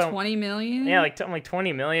has, like 20 million? Yeah, like,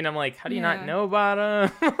 20 million. I'm like, how do you not know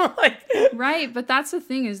about him? Like, right, but that's the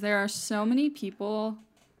thing, is there are so many people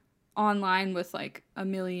online with, like, 1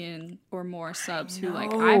 million or more subs who,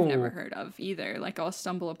 like, I've never heard of either. Like, I'll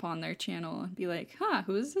stumble upon their channel and be like,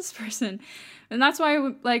 who is this person? And that's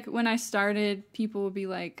why, like, when I started, people would be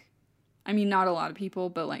like, I mean, not a lot of people,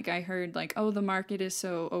 but, like, I heard, like, oh, the market is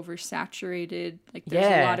so oversaturated. Like, there's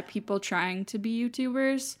a lot of people trying to be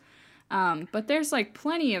YouTubers. But there's, like,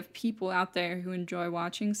 plenty of people out there who enjoy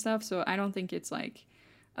watching stuff, so I don't think it's, like,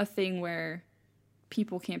 a thing where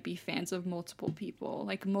people can't be fans of multiple people.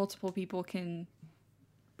 Like, multiple people can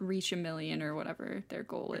reach 1 million or whatever their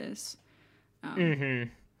goal is.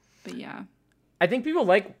 But yeah, I think people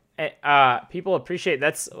people appreciate.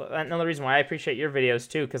 That's another reason why I appreciate your videos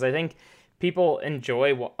too, because I think people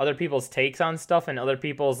enjoy other people's takes on stuff and other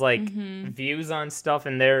people's, like, views on stuff,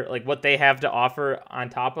 and their, like, what they have to offer on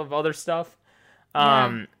top of other stuff.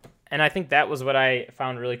 And I think that was what I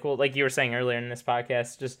found really cool. Like you were saying earlier in this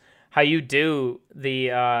podcast, just how you do the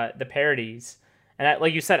parodies. And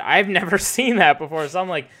like you said, I've never seen that before. So I'm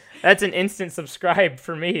like, that's an instant subscribe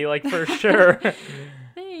for me, like, for sure.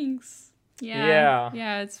 Thanks.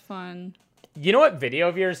 Yeah, it's fun. You know what video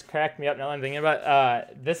of yours cracked me up now that I'm thinking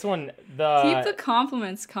about? This one, Keep the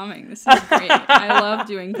compliments coming. This is great. I love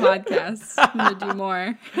doing podcasts. I'm going to do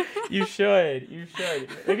more. You should.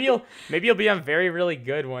 Maybe you'll be on Very Really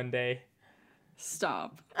Good one day.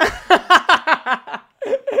 Stop.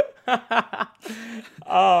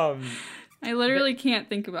 I literally can't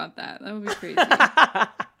think about that. That would be crazy.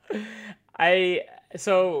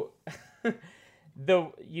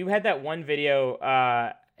 You had that one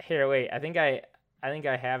video, here, wait, I think I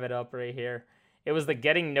have it up right here. It was the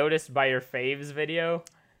getting noticed by your faves video.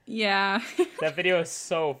 Yeah. That video is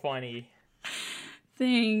so funny.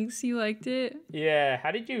 Thanks. You liked it? Yeah. How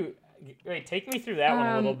did you... Wait, take me through that one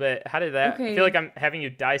a little bit. How did that... Okay. I feel like I'm having you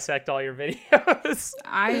dissect all your videos.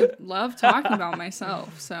 I love talking about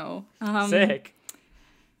myself, so... Sick.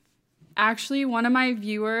 Actually, one of my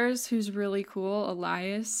viewers, who's really cool,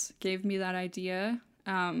 Elias, gave me that idea.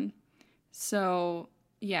 So,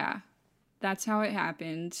 yeah, that's how it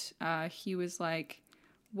happened. He was like,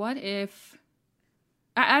 what if...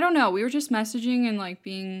 I don't know. We were just messaging and, like,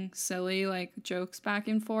 being silly, like, jokes back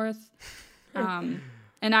and forth.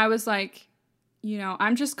 And I was like, you know,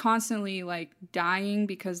 I'm just constantly, like, dying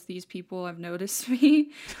because these people have noticed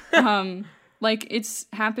me. Like, it's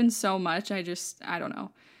happened so much. I don't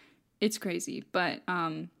know. It's crazy. But,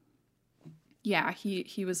 yeah,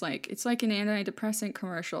 he was like, it's like an antidepressant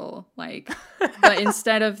commercial. Like, but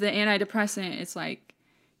instead of the antidepressant, it's like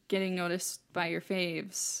getting noticed by your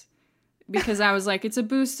faves. Because I was like, it's a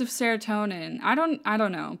boost of serotonin. I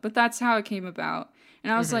don't know. But that's how it came about.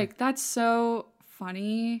 And I was like, that's so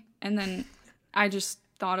funny. And then I just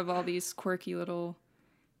thought of all these quirky little,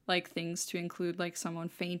 like, things to include, like someone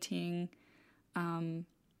fainting, and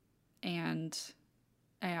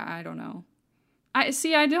I don't know. I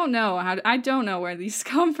don't know I don't know where these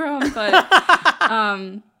come from, but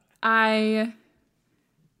I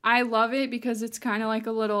love it because it's kind of like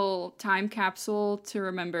a little time capsule to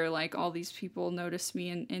remember, like, all these people noticed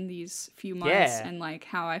me in these few months, and, like,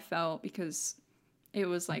 how I felt, because it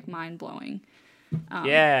was, like, mind-blowing.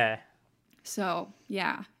 So,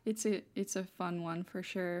 yeah, it's a fun one for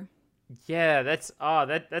sure. Yeah, that's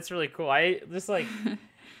really cool. I just, like,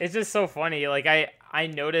 it's just so funny. Like, I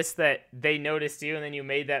noticed that they noticed you, and then you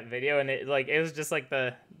made that video, and it was just like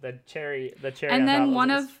the cherry. And then one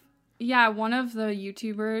of the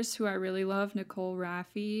YouTubers who I really love, Nicole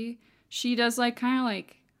Raffi, she does, like, kind of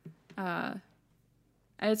like,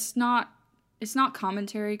 it's not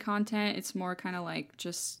commentary content. It's more kind of like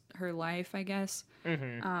just her life, I guess.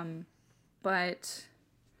 But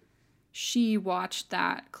she watched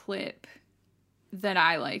that clip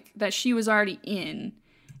that she was already in.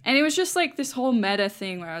 And it was just like this whole meta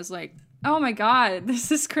thing where I was like, oh my God,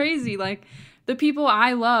 this is crazy. Like, the people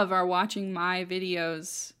I love are watching my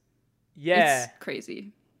videos. Yeah. It's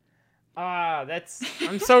crazy. I'm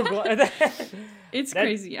so glad. It's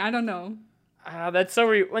crazy. I don't know. That's so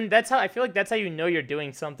I feel like that's how you know you're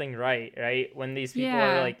doing something right? When these people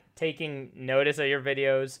are like taking notice of your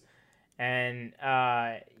videos, and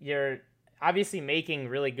you're obviously making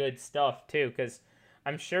really good stuff too, because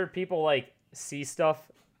I'm sure people like see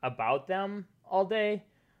stuff about them all day,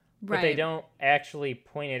 but they don't actually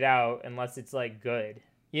point it out unless it's like good.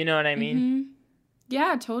 You know what I mean? Mm-hmm.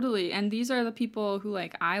 Yeah, totally. And these are the people who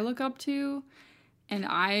like I look up to, and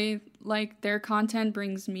I like their content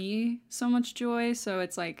brings me so much joy. So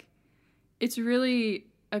it's like, it's really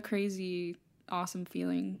a crazy, awesome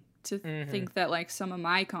feeling to think that like some of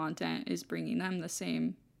my content is bringing them the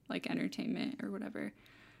same like entertainment or whatever.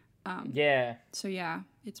 So yeah,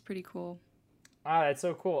 it's pretty cool. That's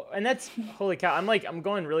so cool. And that's holy cow. I'm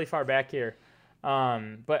going really far back here.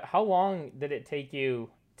 But how long did it take you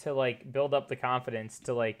to like build up the confidence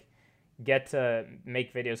to like get to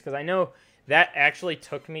make videos? Because I know that actually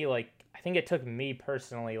took me I think it took me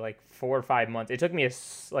personally like 4 or 5 months. It took me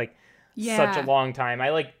such a long time. I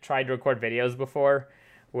like tried to record videos before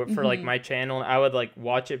for like my channel, and I would like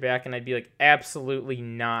watch it back and I'd be like, absolutely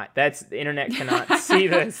not. The internet cannot see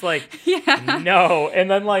this. Like, no. And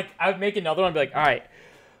then like I would make another one and be like, all right,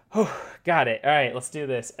 got it. All right, let's do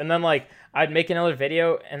this. And then like I'd make another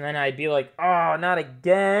video and then I'd be like, oh, not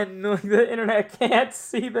again. The internet can't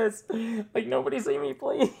see this. Like, nobody see me,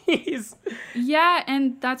 please. Yeah,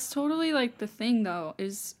 and that's totally like the thing though,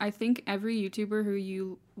 is I think every YouTuber who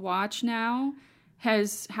you watch now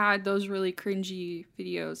has had those really cringy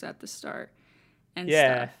videos at the start and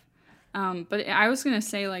stuff. But I was going to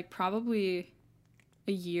say like probably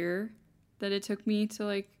a year that it took me to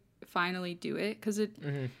like finally do it, because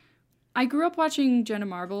I grew up watching Jenna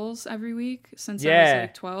Marbles every week since I was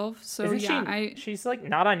like 12. So she's like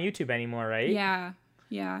not on YouTube anymore, right? Yeah,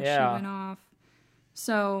 she went off.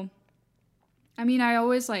 So, I mean, I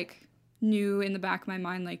always like knew in the back of my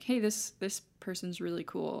mind like, hey, this person's really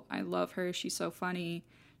cool. I love her. She's so funny.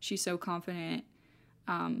 She's so confident.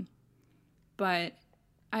 But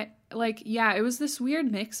it was this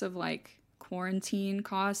weird mix of like quarantine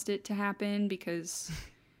caused it to happen, because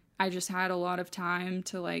I just had a lot of time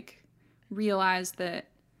to like realize that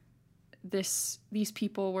these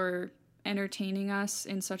people were entertaining us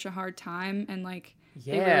in such a hard time, and like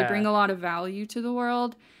they really bring a lot of value to the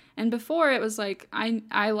world. And before it was like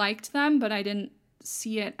I liked them, but I didn't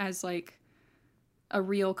see it as like a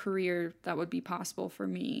real career that would be possible for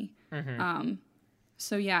me.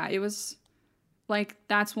 So yeah, it was like,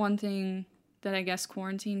 that's one thing that I guess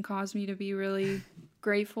quarantine caused me to be really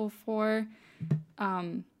grateful for,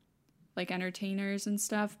 like entertainers and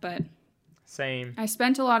stuff. But same. I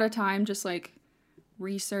spent a lot of time just like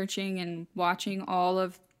researching and watching all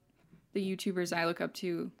of the YouTubers I look up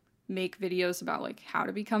to make videos about like how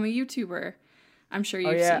to become a YouTuber. I'm sure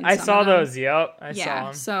you've seen some I saw of them. those. Yep, I saw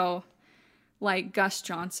them. So like Gus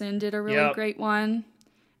Johnson did a really great one,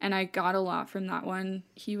 and I got a lot from that one.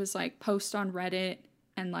 He was like post on Reddit,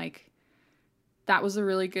 and like that was a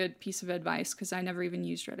really good piece of advice, because I never even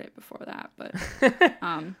used Reddit before that. But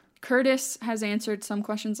Kurtis has answered some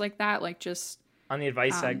questions like that, like just on the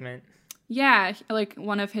advice segment. Yeah, like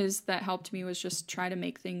one of his that helped me was just try to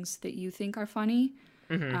make things that you think are funny.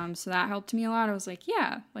 So that helped me a lot. I was like,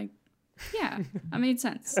 yeah, that made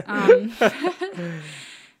sense. And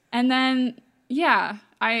then, yeah,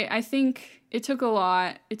 I think it took a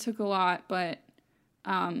lot, but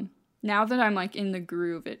now that I'm like in the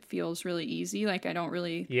groove, it feels really easy. Like I don't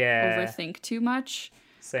really overthink too much.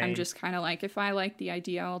 Same. I'm just kind of like, if I like the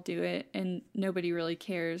idea, I'll do it, and nobody really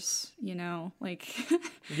cares, like,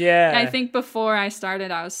 I think before I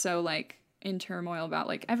started, I was so like in turmoil about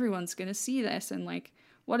like, everyone's going to see this, and like,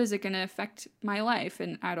 what is it going to affect my life?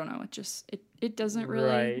 And I don't know, it doesn't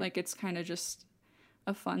really, like, it's kind of just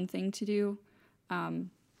a fun thing to do.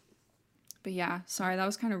 But yeah, sorry, that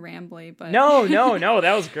was kind of rambly, but no,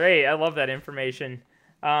 that was great. I love that information.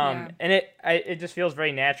 And it just feels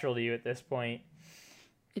very natural to you at this point.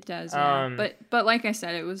 It does, yeah. But like I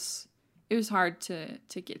said, it was hard to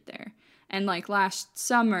get there. And like last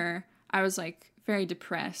summer, I was like very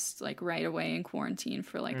depressed, like right away in quarantine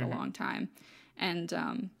for like a long time.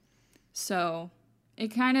 And so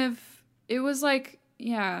it was like,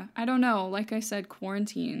 yeah, I don't know, like I said,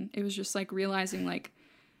 quarantine. It was just like realizing like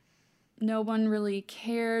no one really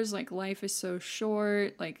cares, like life is so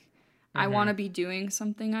short, like I want to be doing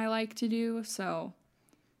something I like to do. So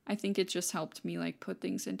I think it just helped me like put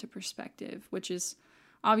things into perspective, which is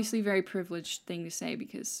obviously very privileged thing to say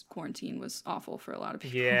because quarantine was awful for a lot of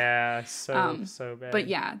people. Yeah, so bad. But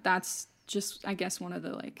yeah, that's just, I guess, one of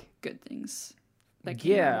the like good things that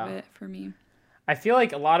came out of it for me. I feel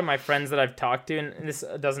like a lot of my friends that I've talked to, and this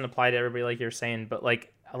doesn't apply to everybody like you're saying, but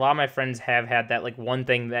like a lot of my friends have had that like one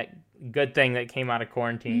thing, that good thing that came out of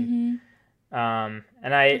quarantine. And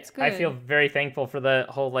I feel very thankful for the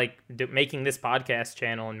whole like making this podcast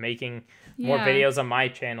channel and making more videos on my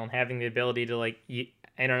channel and having the ability to like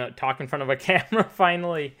I don't know, talk in front of a camera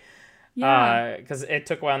finally. Because it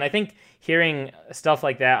took a while, and I think hearing stuff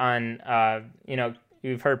like that on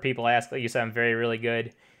you've heard people ask, like you said, I'm really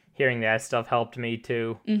good. Hearing that stuff helped me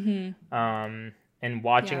too. And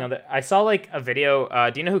watching I saw like a video.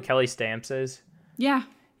 Do you know who Kelly Stamps is?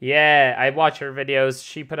 Yeah, I watch her videos.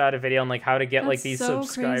 She put out a video on like how to get like these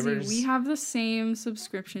subscribers. Crazy. We have the same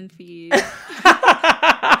subscription feed.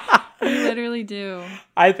 We literally do.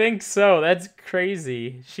 I think so. That's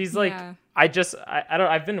crazy. She's like,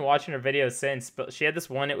 I've been watching her videos since, but she had this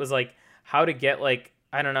one. It was like how to get like,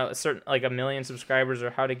 I don't know, a certain like 1 million subscribers, or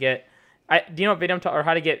how to get. Do you know what video I'm talking? Or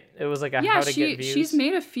how to get? It was like how to get views. She's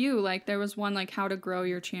made a few. Like there was one like how to grow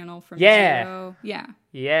your channel from zero.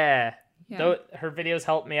 Yeah. Though her videos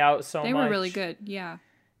helped me out so much. They were really good. Yeah,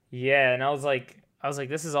 and I was like,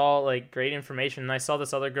 this is all like great information. And I saw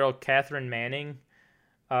this other girl, Catherine Manning.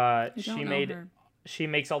 She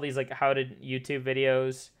makes all these like how to YouTube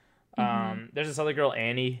videos. There's this other girl,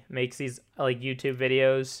 Annie, makes these like YouTube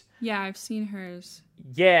videos. Yeah, I've seen hers.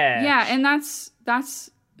 Yeah, and that's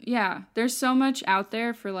there's so much out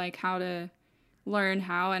there for like how to learn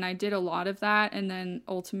how, and I did a lot of that, and then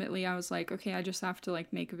ultimately I was like, okay, I just have to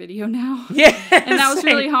like make a video now. And that was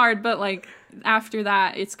really hard, but like after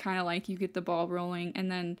that it's kind of like you get the ball rolling.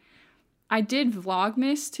 And then I did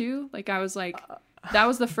Vlogmas too. Like I was like, that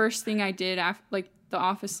was the first thing I did after, like the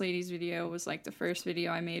Office Ladies video was like the first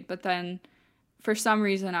video I made, but then for some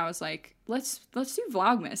reason I was like, let's do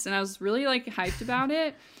Vlogmas, and I was really like hyped about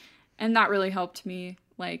it, and that really helped me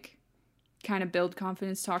like kind of build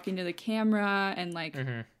confidence talking to the camera and like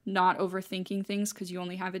not overthinking things, because you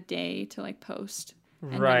only have a day to like post,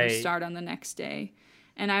 and then you start on the next day.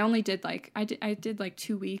 And I only did like I did like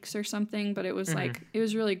 2 weeks or something, but it was like it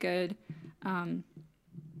was really good.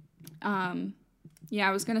 Yeah,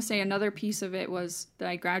 I was gonna say another piece of it was that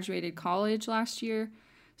I graduated college last year.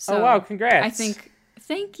 So oh wow, congrats. I think,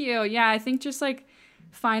 thank you. Yeah, I think just like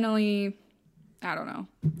finally, I don't know,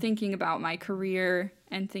 thinking about my career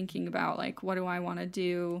and thinking about like what do I want to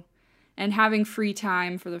do, and having free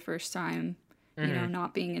time for the first time, you know,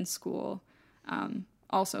 not being in school.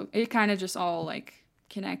 Also, it kind of just all like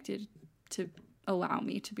connected to allow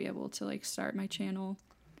me to be able to like start my channel.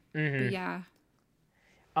 But yeah.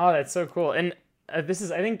 Oh, that's so cool. And this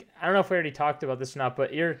is, I think, I don't know if we already talked about this or not,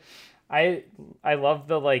 but I love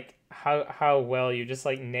the like how well you just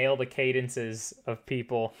like nail the cadences of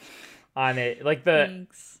people on it. Like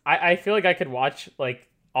Thanks. I feel like I could watch like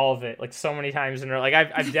all of it like so many times in a row. Like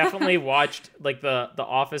I've definitely watched like the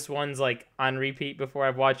Office ones like on repeat before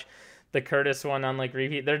I've watched the Kurtis one on like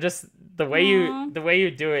repeat. They're just the way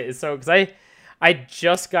you do it is so, because I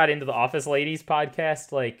just got into the Office Ladies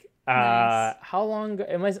podcast like nice. How long ago?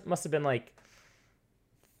 It must have been like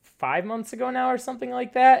 5 months ago now or something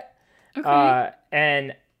like that. Okay.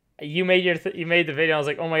 And you made you made the video. I was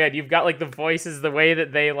like, oh my god, you've got like the voices, the way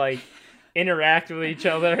that they like interact with each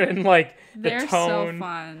other, and like the tone. They're so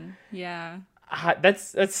fun. Yeah.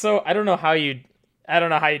 That's so. I don't know how you do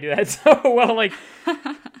that so well. Like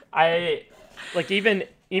I like even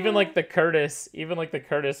like the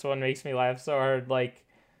Kurtis one makes me laugh so hard. Like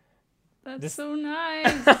that's so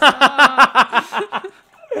nice.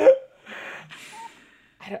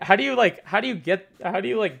 How do you get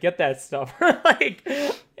that stuff? Like,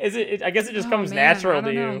 is it? I guess it just comes natural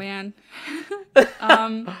to you. I don't know, man.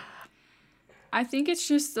 I think it's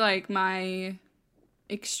just like my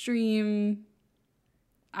extreme.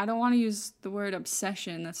 I don't want to use the word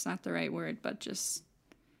obsession. That's not the right word, but just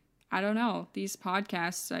I don't know. These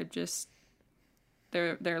podcasts,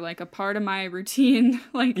 they're like a part of my routine,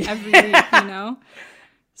 like every week, you know.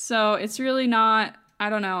 So it's really not. I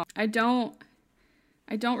don't know. I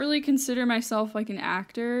don't really consider myself like an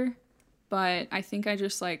actor, but I think I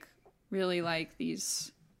just like really like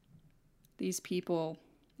these people,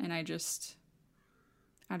 and I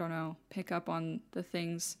don't know, pick up on the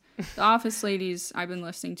things. The Office Ladies I've been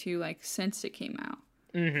listening to like since it came out.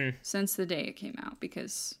 Since the day it came out,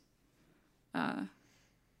 because I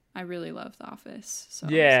really love The Office. So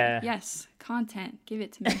yeah. Like, yes, content, give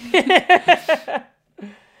it to me.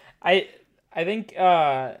 I think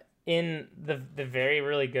in the very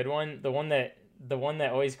really good one, the one that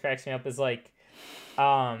always cracks me up is like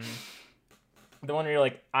Um, the one where you're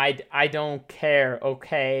like, I don't care,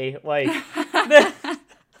 okay? Like,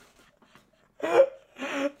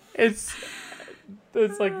 it's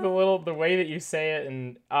like the way that you say it,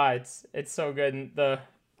 and it's so good. And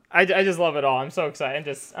I just love it all. I'm so excited.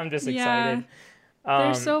 I'm just Yeah, excited.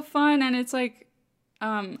 they're so fun, and it's like,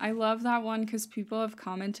 I love that one because people have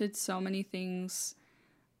commented so many things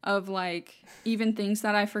of like even things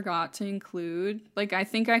that I forgot to include. Like I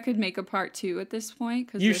think I could make a part 2 at this point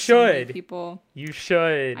because You there's so many should. people. You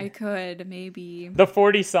should. I could maybe. The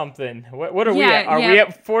 40 something. What are we at? Are we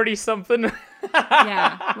at 40 something?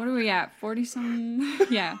 Yeah. What are we at? 40 something?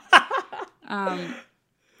 Yeah. And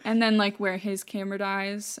then like where his camera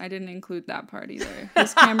dies, I didn't include that part either.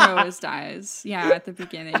 His camera always dies. Yeah, at the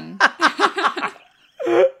beginning.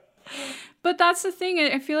 But that's the thing.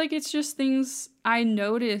 I feel like it's just things I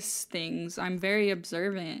notice things. I'm very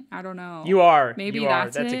observant. I don't know. You are. Maybe you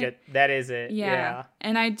that's are. That's it. a good. That is it. Yeah.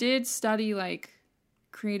 And I did study like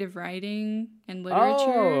creative writing and literature.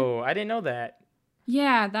 Oh, I didn't know that.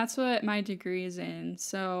 Yeah, that's what my degree is in.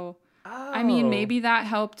 So, Oh. I mean, maybe that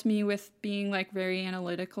helped me with being like very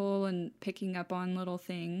analytical and picking up on little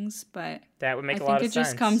things, but that would make a lot I think of it sense.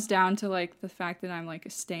 just comes down to like the fact that I'm like a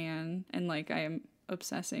stan and like I am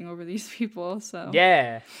obsessing over these people. So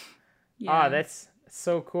Yeah. yeah. Oh, that's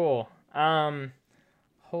so cool.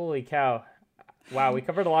 Holy cow. Wow, we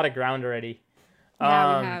covered a lot of ground already.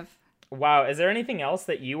 Yeah, we have. Wow, is there anything else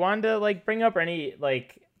that you wanted to like bring up, or any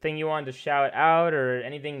like thing you wanted to shout out, or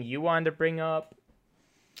anything you wanted to bring up?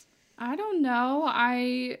 I don't know.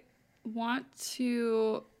 I want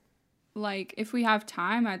to, like, if we have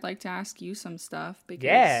time, I'd like to ask you some stuff because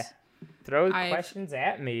Yeah. Throw I've questions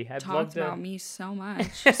at me. I'd love talked to. about me so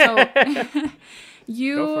much. So Go for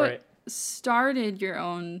you it. started your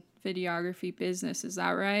own videography business, is that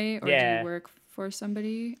right? Or do Yeah. you work for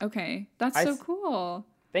somebody? Okay, that's so cool.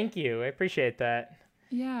 Thank you. I appreciate that.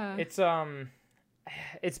 Yeah. It's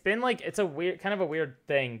been like, it's a weird, kind of a weird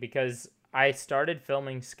thing because I started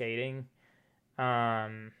filming skating. I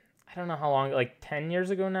don't know how long, like 10 years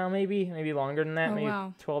ago now, maybe longer than that, Oh, maybe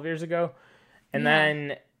wow. 12 years ago. And Yeah.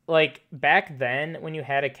 then like back then when you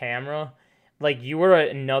had a camera, like you were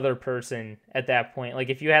another person at that point. Like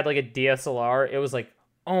if you had like a DSLR, it was like,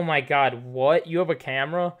 oh my God, what? You have a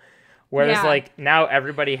camera? Whereas Yeah. like now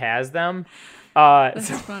everybody has them. That's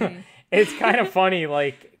So funny. it's kind of funny,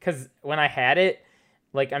 like, because when I had it,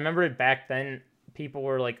 like I remember back then people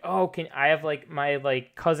were like, oh, can I have like my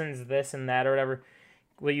like cousins this and that or whatever.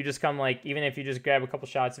 Will you just come, like, even if you just grab a couple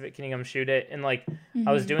shots of it, can you come shoot it? And like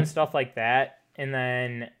I was doing stuff like that. And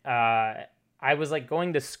then I was like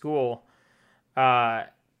going to school. I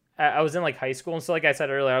was in like high school, and so like I said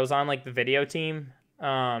earlier, I was on like the video team.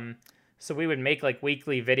 So we would make like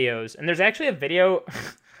weekly videos. And there's actually a video.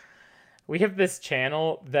 We have this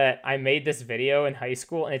channel that I made this video in high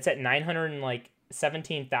school, and it's at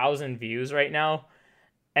 917,000 views right now.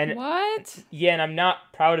 And What? yeah, and I'm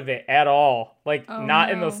not proud of it at all. Like, Oh,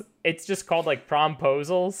 not in no. those. It's just called like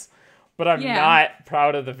Promposals, but I'm Yeah. not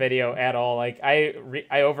proud of the video at all. Like, I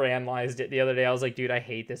overanalyzed it the other day. I was like, dude, I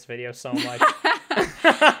hate this video so much.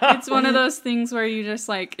 It's one of those things where you just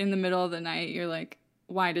like in the middle of the night, you're like,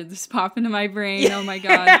 why did this pop into my brain? Oh my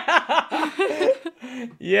God.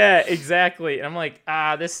 Yeah, exactly. And I'm like,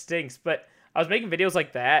 this stinks. But I was making videos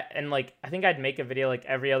like that, and like I think I'd make a video like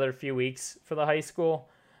every other few weeks for the high school.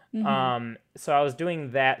 So I was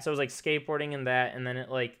doing that. So I was like skateboarding and that, and then it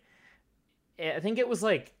like, I think it was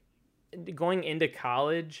like going into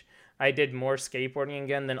college, I did more skateboarding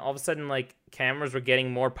again. Then all of a sudden, like cameras were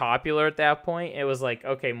getting more popular at that point. It was like,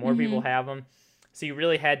 okay, more people have them. So you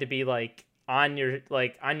really had to be like on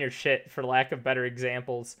your shit, for lack of better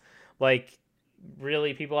examples. Like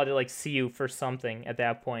really, people had to like see you for something at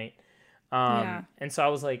that point. Yeah. And so I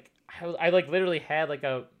was like, I like literally had like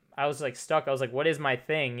I was like stuck. I was like, what is my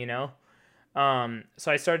thing, you know?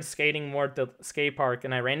 So I started skating more at the skate park,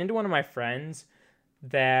 and I ran into one of my friends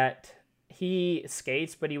that he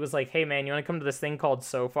skates, but he was like, hey man, you want to come to this thing called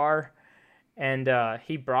So Far? And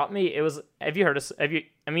he brought me, it was, I mean,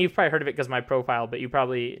 you've probably heard of it because of my profile, but you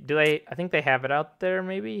probably, I think they have it out there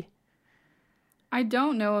maybe? I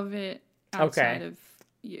don't know of it outside of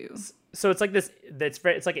you. So it's like this,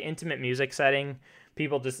 it's like an intimate music setting.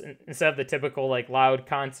 People just, instead of the typical like loud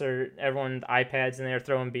concert, everyone with iPads and they're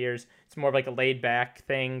throwing beers, it's more of like a laid back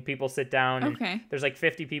thing. People sit down, and there's like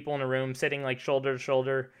 50 people in a room sitting like shoulder to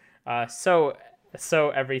shoulder. So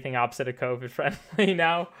everything opposite of COVID friendly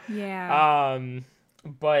now. Yeah.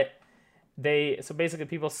 But so basically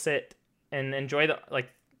people sit and enjoy the like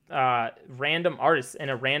random artists in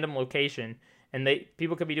a random location, and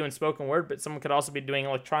people could be doing spoken word, but someone could also be doing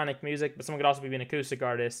electronic music, but someone could also be an acoustic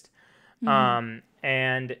artist.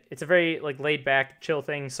 And it's a very like laid back, chill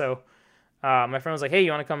thing. So my friend was like, "Hey,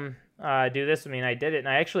 you want to come do this with me?" And I did it. And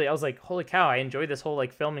I was like, "Holy cow! I enjoyed this whole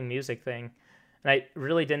like filming music thing." And I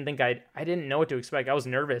really didn't think I didn't know what to expect. I was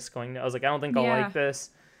nervous going. I was like, "I don't think I'll like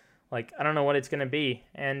this. Like, I don't know what it's gonna be."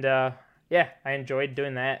 And yeah, I enjoyed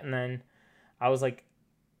doing that. And then I was like,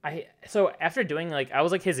 so after doing like I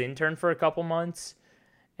was like his intern for a couple months.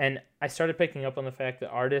 And I started picking up on the fact that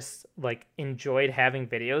artists like enjoyed having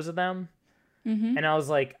videos of them. And I was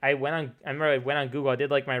like, I remember I went on Google. I did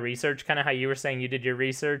like my research, kind of how you were saying you did your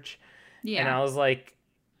research. Yeah. And I was like,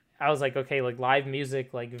 okay, like live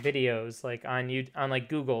music, like videos, like on like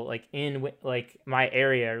Google, like in like my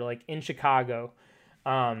area, or like in Chicago.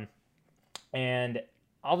 And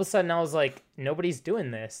all of a sudden I was like, nobody's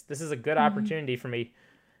doing this. This is a good opportunity for me.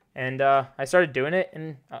 And I started doing it,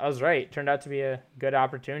 and I was right. It turned out to be a good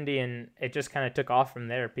opportunity, and it just kind of took off from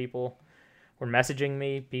there. People were messaging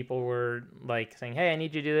me. People were like saying, "Hey, I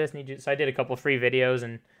need you to do this." So I did a couple free videos,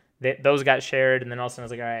 and those got shared. And then all of a sudden I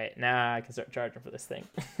was like, "All right, now I can start charging for this thing."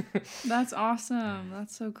 That's awesome.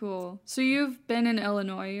 That's so cool. So you've been in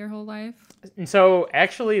Illinois your whole life? And so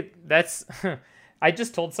actually, that's I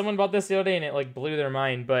just told someone about this the other day, and it like blew their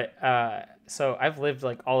mind. But so I've lived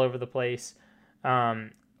like all over the place. I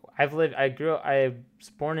was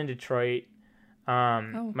born in Detroit.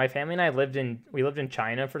 My family and I lived in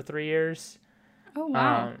China for 3 years. Oh,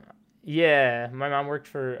 wow. Yeah, my mom worked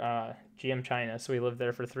for GM China, so we lived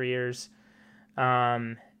there for 3 years.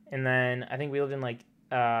 And then I think we lived in like,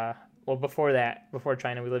 before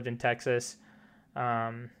China, we lived in Texas.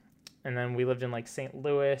 And then we lived in like St.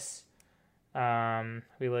 Louis.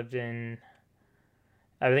 We lived in,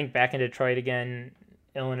 I think, back in Detroit again,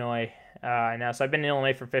 Illinois. Now, so I've been in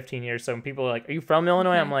Illinois for 15 years. So when people are like, "Are you from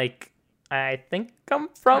Illinois?" I'm like, I think I'm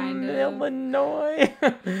from Illinois.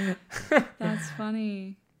 That's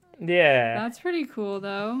funny. Yeah. That's pretty cool,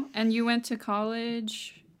 though. And you went to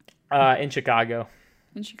college? In Chicago.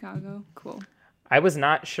 In Chicago? Cool. I was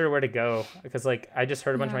not sure where to go because, like, I just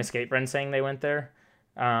heard a bunch of my skate friends saying they went there.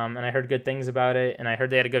 And I heard good things about it. And I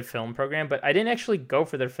heard they had a good film program. But I didn't actually go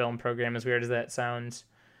for their film program, as weird as that sounds.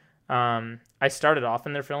 I started off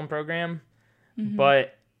in their film program.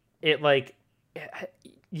 But it, like...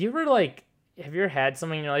 You were like, have you ever had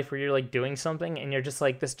something in your life where you're like doing something and you're just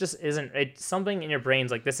like, this just isn't, it's something in your brain's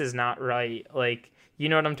like, this is not right. Like, you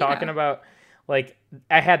know what I'm talking about? Like,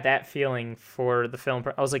 I had that feeling for the film.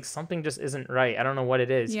 I was like, something just isn't right. I don't know what it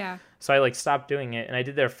is. Yeah. So I like stopped doing it and I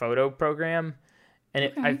did their photo program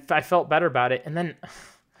and I felt better about it. And then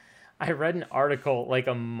I read an article like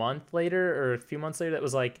a month later or a few months later that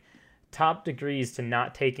was like top degrees to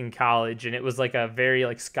not take in college. And it was like a very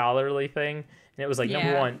like scholarly thing. And it was like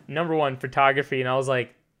number one photography, and I was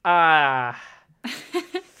like,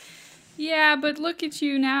 Yeah, but look at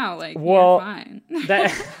you now, like, you're fine.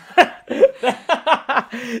 That's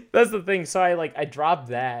the thing. So I dropped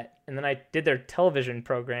that, and then I did their television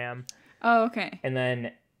program. Oh, okay. And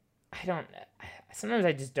then sometimes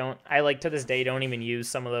I just don't. I like to this day don't even use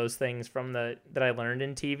some of those things from that I learned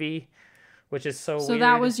in TV, which is so weird. So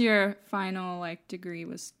that was your final like degree,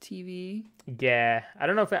 was TV? Yeah, I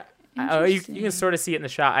don't know if. You can sort of see it in the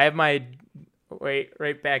shot. I have my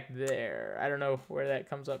right back there. I don't know where that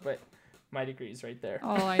comes up, but my degree's right there.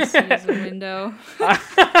 All I see is a window.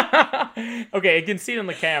 Okay, you can see it on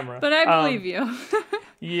the camera. But I believe you.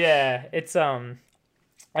 Yeah, it's I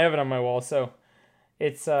have it on my wall, so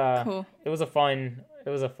it's cool. It was a fun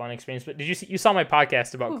experience. But you saw my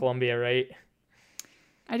podcast about Columbia, right?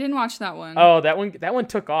 I didn't watch that one. Oh, that one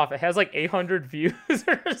took off. It has like 800 views or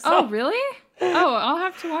something. Oh, really? Oh, I'll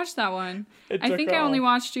have to watch that one. I think I only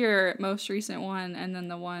watched your most recent one and then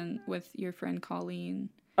the one with your friend Colleen.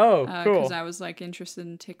 Oh, cool. Because I was like interested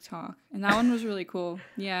in TikTok, and that one was really cool.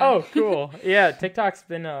 Yeah. Oh, cool. Yeah, TikTok's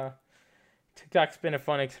been a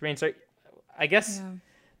fun experience. I guess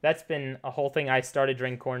that's been a whole thing I started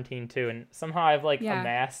during quarantine too, and somehow I've like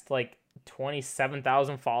amassed like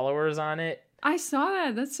 27,000 followers on it. I saw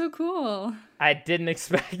that. That's so cool. I didn't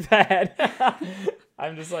expect that.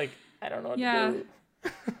 I'm just like, I don't know what to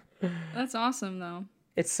do. That's awesome, though.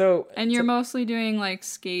 It's so... And you're mostly doing, like,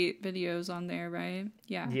 skate videos on there, right?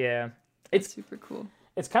 Yeah. Yeah. It's super cool.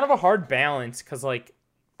 It's kind of a hard balance, because, like,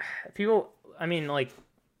 people... I mean, like,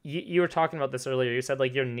 you were talking about this earlier. You said,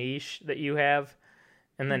 like, your niche that you have,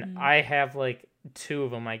 and then I have, like, two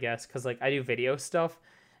of them, I guess, because, like, I do video stuff,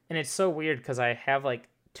 and it's so weird, because I have, like,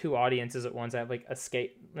 two audiences at once. I have like a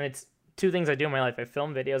skate, and it's two things I do in my life. I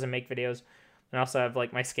film videos and make videos, and I also have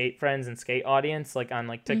like my skate friends and skate audience like on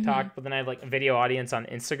like TikTok, but then I have like a video audience on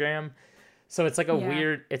Instagram. So it's like a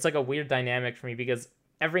Yeah. weird dynamic for me because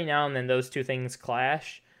every now and then those two things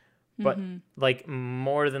clash, but like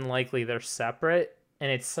more than likely they're separate,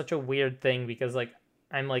 and it's such a weird thing because like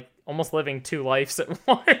I'm like almost living two lives at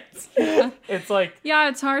once. It's like Yeah,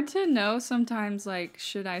 it's hard to know sometimes, like,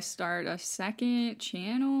 should I start a second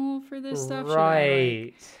channel for this stuff? Should I,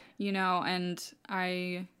 like, right. and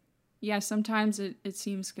yeah, sometimes it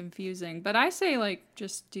seems confusing. But I say, like,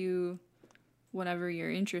 just do whatever your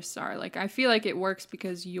interests are. Like, I feel like it works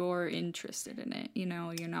because you're interested in it,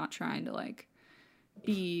 you're not trying to, like,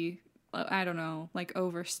 be, I don't know, like,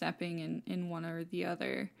 overstepping in one or the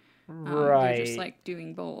other. You're just, Right. like,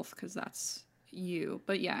 doing both because that's you.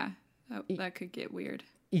 But yeah, that could get weird.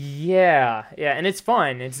 Yeah, yeah, and it's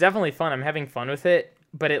fun. It's definitely fun. I'm having fun with it,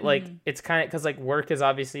 but it like it's kind of because like work is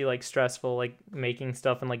obviously like stressful, like making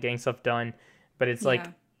stuff and like getting stuff done. But it's like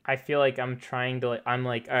Yeah. I feel like I'm trying to like I'm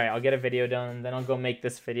like all right, I'll get a video done, and then I'll go make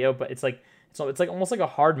this video. But it's like almost like a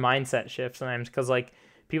hard mindset shift sometimes because like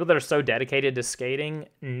people that are so dedicated to skating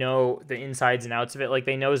know the insides and outs of it. Like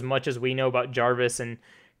they know as much as we know about Jarvis and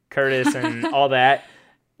Kurtis and all that.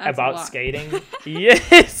 That's a About lot. skating. Yeah,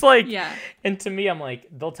 it's like, Yeah. and to me, I'm like,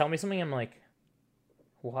 they'll tell me something, I'm like,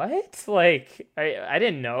 what? Like, I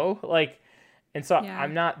didn't know. Like, and so Yeah.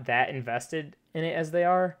 I'm not that invested in it as they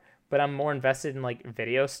are, but I'm more invested in like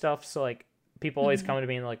video stuff. So like, people always come to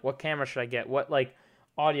me and like, what camera should I get? What like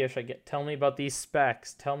audio should I get? Tell me about these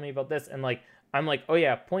specs. Tell me about this. And like, I'm like, oh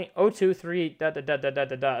yeah, 0.023 da da da da da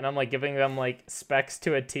da da, and I'm like giving them like specs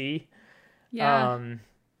to a T. Yeah.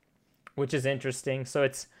 Which is interesting. So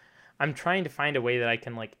I'm trying to find a way that I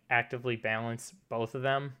can like actively balance both of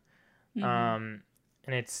them. And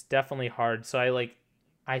it's definitely hard. So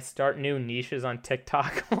I start new niches on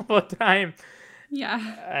TikTok all the time. Yeah.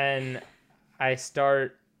 And I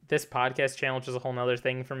start this podcast channel, which is a whole nother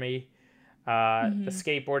thing for me. The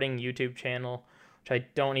skateboarding YouTube channel, which I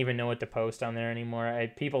don't even know what to post on there anymore.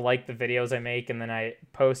 People like the videos I make, and then I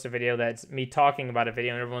post a video that's me talking about a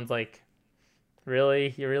video, and everyone's like,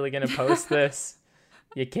 really? You're really going to post this?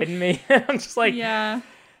 You kidding me? I'm just like, Yeah.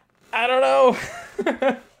 I don't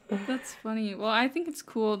know. That's funny. Well, I think it's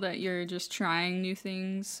cool that you're just trying new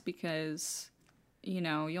things because,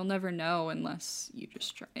 you'll never know unless you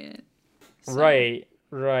just try it. So, Right.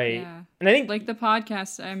 yeah. And I think Like the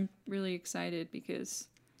podcast, I'm really excited because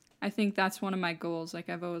I think that's one of my goals. Like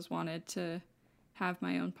I've always wanted to have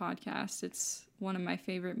my own podcast. It's one of my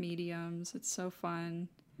favorite mediums. It's so fun.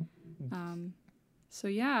 So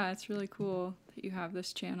yeah, it's really cool that you have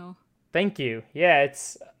this channel. thank you. Yeah,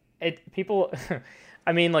 people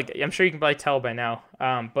I mean, like I'm sure you can probably tell by now.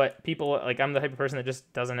 But people like I'm the type of person that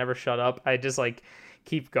just doesn't ever shut up. I just like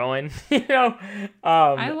keep going,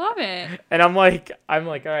 I love it. And I'm like, all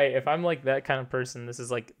right, if I'm like that kind of person, this is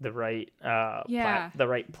like the right the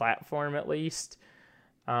right platform at least.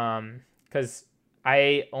 Cuz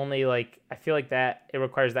I feel like that it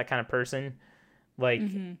requires that kind of person like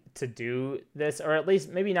to do this, or at least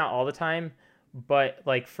maybe not all the time, but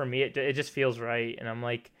like for me it just feels right. And I'm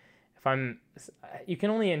like, you can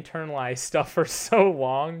only internalize stuff for so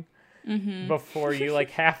long before you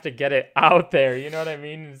like have to get it out there, you know what I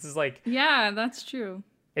mean? This is like, Yeah, that's true.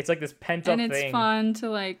 it's like this pent up And it's thing. fun to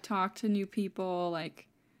like talk to new people. Like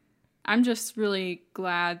I'm just really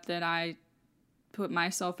glad that I put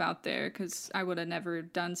myself out there because I would have never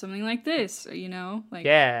done something like this, like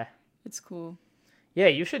Yeah, it's cool. yeah,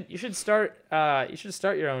 you should start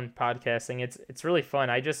your own podcasting. It's really fun.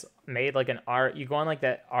 I just made like you go on like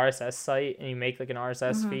that RSS site and you make like an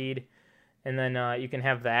RSS feed, and then you can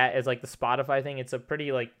have that as like the Spotify thing. It's a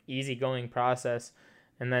pretty like easygoing process.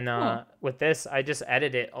 And then Cool. with this, I just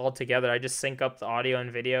edit it all together. I just sync up the audio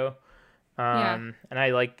and video, and I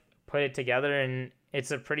like put it together, and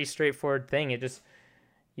it's a pretty straightforward thing. You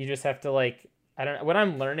just have to like, I don't know what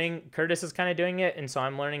I'm learning. Kurtis is kind of doing it, and so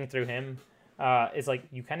I'm learning through him. Is like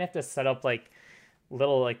you kind of have to set up like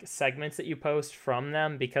little like segments that you post from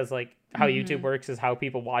them, because like how YouTube works is how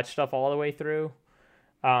people watch stuff all the way through.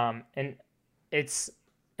 And it's,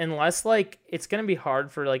 unless like it's gonna be hard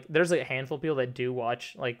for like, there's like a handful of people that do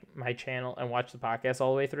watch like my channel and watch the podcast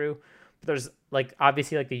all the way through, but there's like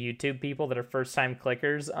obviously like the YouTube people that are first time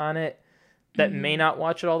clickers on it that may not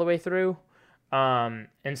watch it all the way through. And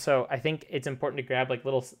so I think it's important to grab like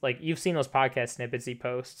little, like you've seen those podcast snippets he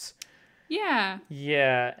posts. Yeah.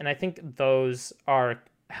 Yeah, and I think those are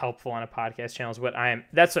helpful on a podcast channel.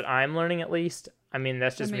 That's what I'm learning, at least. I mean,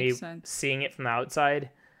 that's just me seeing it from the outside.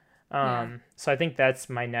 So I think that's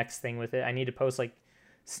my next thing with it. I need to post like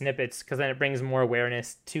snippets, because then it brings more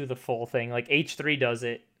awareness to the full thing. Like H3 does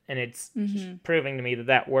it, and it's proving to me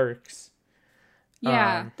that works.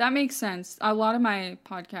 Yeah, that makes sense. A lot of my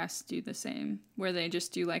podcasts do the same, where they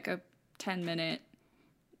just do like a 10-minute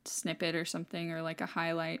snippet or something, or like a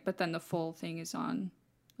highlight, but then the full thing is on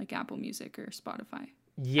like Apple Music or Spotify.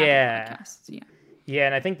 Yeah. Apple Podcasts, yeah. Yeah,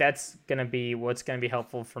 and I think that's going to be what's going to be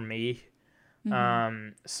helpful for me. So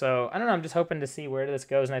I don't know, I'm just hoping to see where this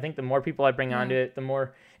goes, and I think the more people I bring onto it, the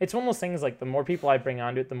more, it's one of those things like the more people I bring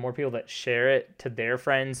onto it, the more people that share it to their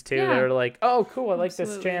friends too, that are like, oh cool, I like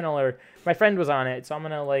this channel, or my friend was on it, so I'm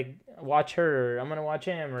gonna like watch her, or I'm gonna watch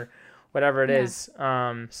him, or whatever it is.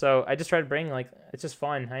 So I just try to bring, like, it's just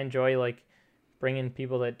fun. I enjoy like bringing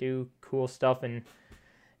people that do cool stuff, and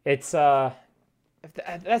it's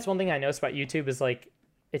that's one thing I noticed about YouTube is like,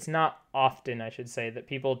 it's not often, I should say, that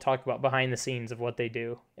people talk about behind the scenes of what they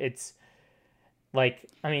do. It's like,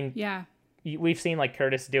 I mean, we've seen like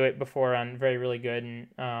Kurtis do it before on Very Really Good,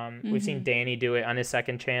 and we've seen Danny do it on his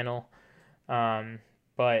second channel.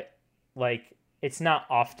 But like, it's not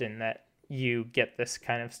often that you get this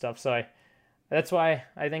kind of stuff. So that's why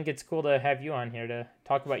I think it's cool to have you on here to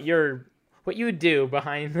talk about what you would do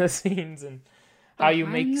behind the scenes and how you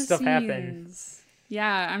make stuff happen.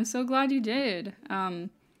 Yeah, I'm so glad you did.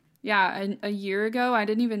 A year ago, I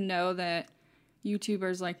didn't even know that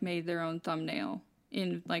YouTubers like made their own thumbnail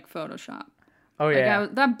in like Photoshop. Oh yeah.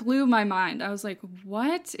 That blew my mind. I was like,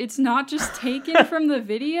 what? It's not just taken from the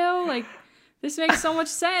video? Like, this makes so much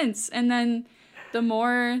sense. And then the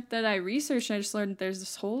more that I researched, I just learned there's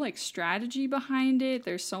this whole like strategy behind it.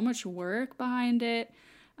 There's so much work behind it.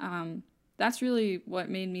 That's really what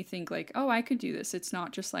made me think like, oh, I could do this. It's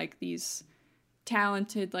not just like these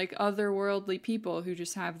talented, like otherworldly people who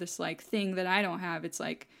just have this like thing that I don't have. It's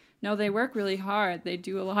like, no, they work really hard. They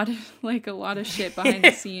do a lot of shit behind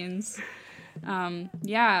the scenes.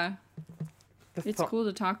 It's cool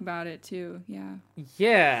to talk about it too.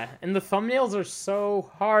 Yeah, and the thumbnails are so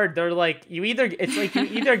hard. They're like, you either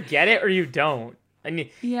get it or you don't. And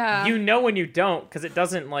you know when you don't, because it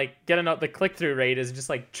doesn't like get enough. The click-through rate is just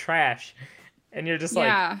like trash, and you're just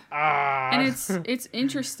like, And it's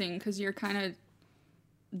interesting because you're kind of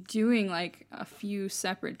doing like a few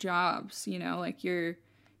separate jobs, you know, like you're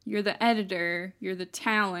the editor, you're the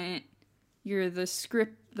talent, you're the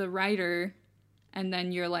script, the writer, and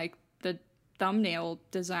then you're like the thumbnail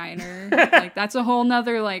designer. Like that's a whole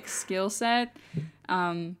nother like skill set.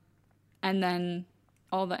 And then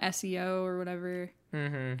all the SEO or whatever.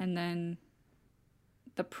 And then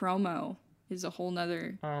the promo is a whole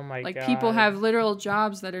nother. Oh my god. Like people have literal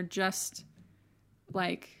jobs that are just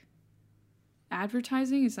like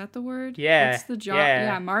advertising. Is that the word? Yeah. What's the job?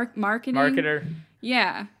 Yeah, marketing. Marketer.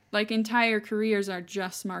 Yeah. Like entire careers are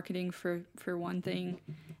just marketing for one thing.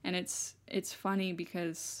 And it's funny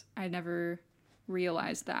because I never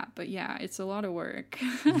realized that. But yeah, it's a lot of work.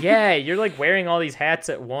 Yeah, you're like wearing all these hats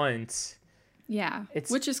at once. Yeah,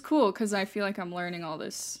 which is cool because I feel like I'm learning all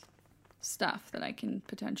this stuff that I can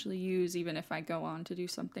potentially use even if I go on to do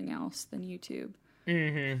something else than YouTube.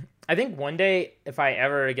 I think one day, if I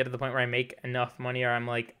ever get to the point where I make enough money or I'm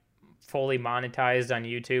like fully monetized on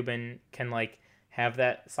YouTube and can like have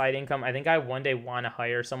that side income, I think I one day want to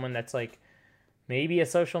hire someone that's like maybe a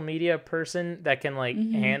social media person that can like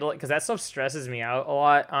handle it, because that stuff stresses me out a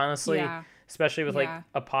lot, honestly. Especially with like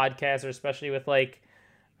a podcast, or especially with like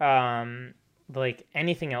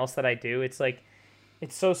anything else that I do. It's like,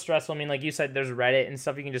 it's so stressful. I mean, like you said, there's Reddit and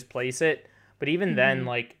stuff, you can just place it, but even then,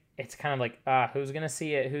 like, it's kind of like, who's gonna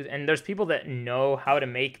see it? And there's people that know how to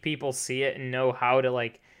make people see it and know how to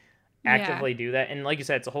like actively do that. And like you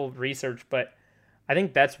said, it's a whole research, but I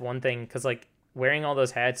think that's one thing, because like wearing all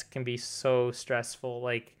those hats can be so stressful,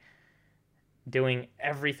 like doing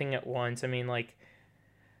everything at once. I mean, like,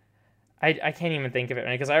 I can't even think of it,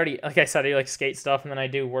 right? Because I already, like I said, I like skate stuff, and then I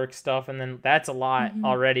do work stuff, and then that's a lot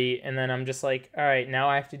already. And then I'm just like, all right, now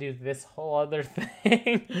I have to do this whole other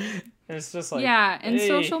thing. And it's just like, and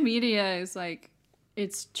social media is like,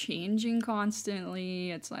 it's changing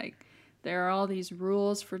constantly. It's like there are all these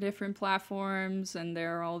rules for different platforms, and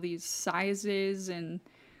there are all these sizes and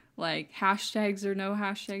like hashtags or no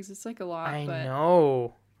hashtags. It's like a lot. I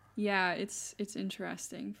know. Yeah, it's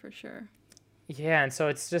interesting for sure. Yeah, and so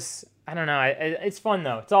it's just, I don't know. It's fun,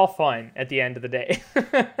 though. It's all fun at the end of the day.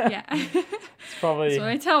 Yeah. It's probably... That's what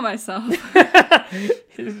I tell myself. You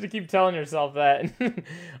just have to keep telling yourself that.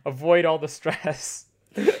 Avoid all the stress.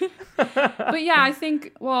 But yeah, I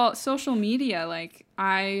think, well, social media, like,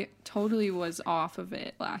 I totally was off of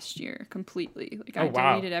it last year completely. Like, I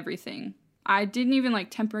deleted everything. I didn't even, like,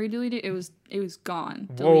 temporarily delete it. It was gone.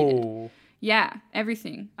 Deleted. Whoa. Yeah,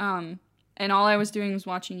 everything. And all I was doing was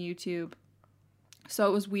watching YouTube. So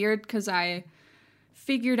it was weird because I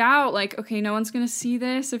figured out, like, okay, no one's going to see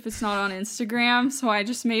this if it's not on Instagram. So I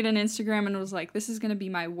just made an Instagram and was like, this is going to be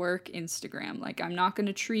my work Instagram. Like, I'm not going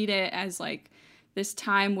to treat it as, like, this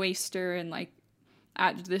time waster and, like,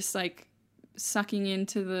 at this, like, sucking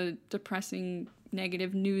into the depressing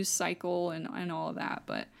negative news cycle and all of that.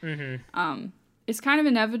 But it's kind of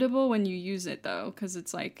inevitable when you use it, though, because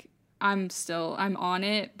it's like I'm on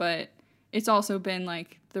it, but it's also been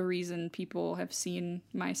like the reason people have seen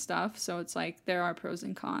my stuff. So it's like there are pros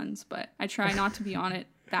and cons, but I try not to be on it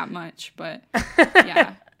that much. But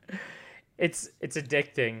yeah, it's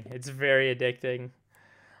addicting. It's very addicting.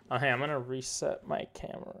 Hey, I'm gonna reset my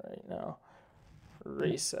camera right now.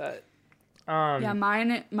 Reset. Yeah,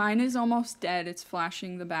 mine is almost dead. It's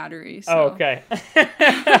flashing the battery. So. Oh, okay.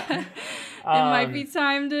 It might be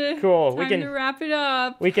time to to wrap it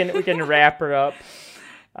up. We can wrap her up.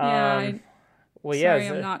 Yeah. Well, sorry,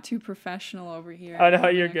 I'm not too professional over here. Oh no,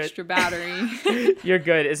 you're good. Extra battery. You're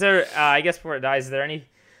good. Is there? I guess before it dies, is there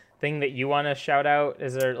anything that you want to shout out?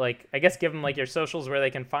 Is there like? I guess give them like your socials where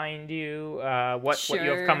they can find you. What you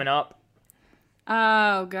have coming up?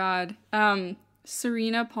 Oh God.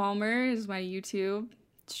 Serena Palmer is my YouTube.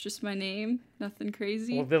 It's just my name. Nothing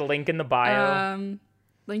crazy. Well, the link in the bio.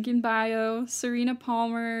 Link in bio. Serena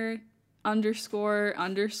Palmer _ on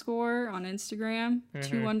Instagram.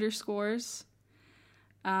 2 underscores.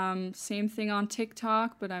 Same thing on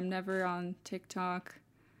TikTok, but I'm never on TikTok.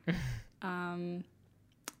 I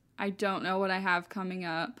don't know what I have coming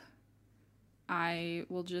up. It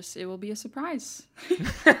will be a surprise.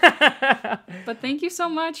 But thank you so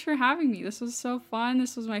much for having me. This was so fun.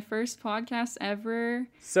 This was my first podcast ever.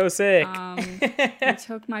 So sick. I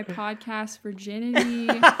took my podcast virginity.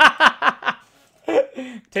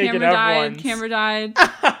 Camera died.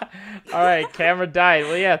 All right, camera died.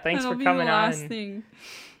 Well, yeah, thanks for coming on. That'll be the last thing.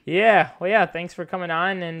 Yeah, well, yeah, thanks for coming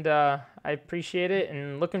on, and I appreciate it,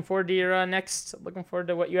 and looking forward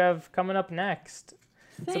to what you have coming up next.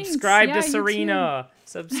 Thanks. Subscribe to Serena.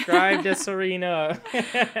 Subscribe to Serena.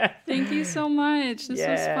 Thank you so much. This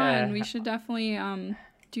was fun. We should definitely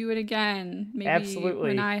do it again. Maybe Absolutely.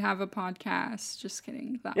 When I have a podcast. Just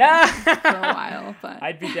kidding. That for a while, but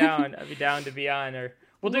I'd be down. I'd be down to be on. Or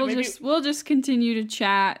we'll just continue to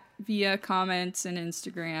chat via comments and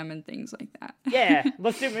Instagram and things like that. Yeah,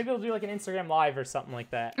 maybe we'll do like an Instagram live or something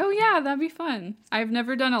like that. Oh yeah, that'd be fun. I've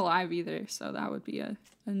never done a live either, so that would be a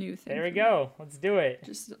new thing. There we go. Let's do it.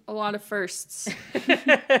 Just a lot of firsts.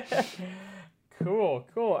 Cool.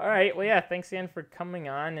 All right. Well, yeah, thanks again for coming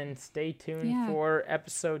on, and stay tuned for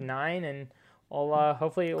episode 9, and I'll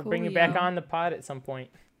hopefully we'll bring you back on the pod at some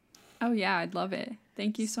point. Oh yeah, I'd love it.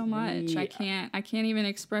 Thank you so much. I can't even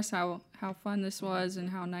express how fun this was and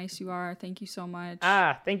how nice you are. Thank you so much.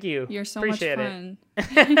 Thank you. You're so Appreciate much fun.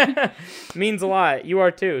 It. Means a lot. You are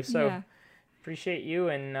too. So appreciate you,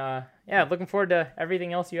 and looking forward to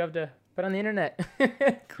everything else you have to put on the internet.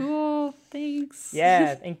 Cool. Thanks.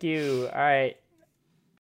 Yeah, thank you. All right.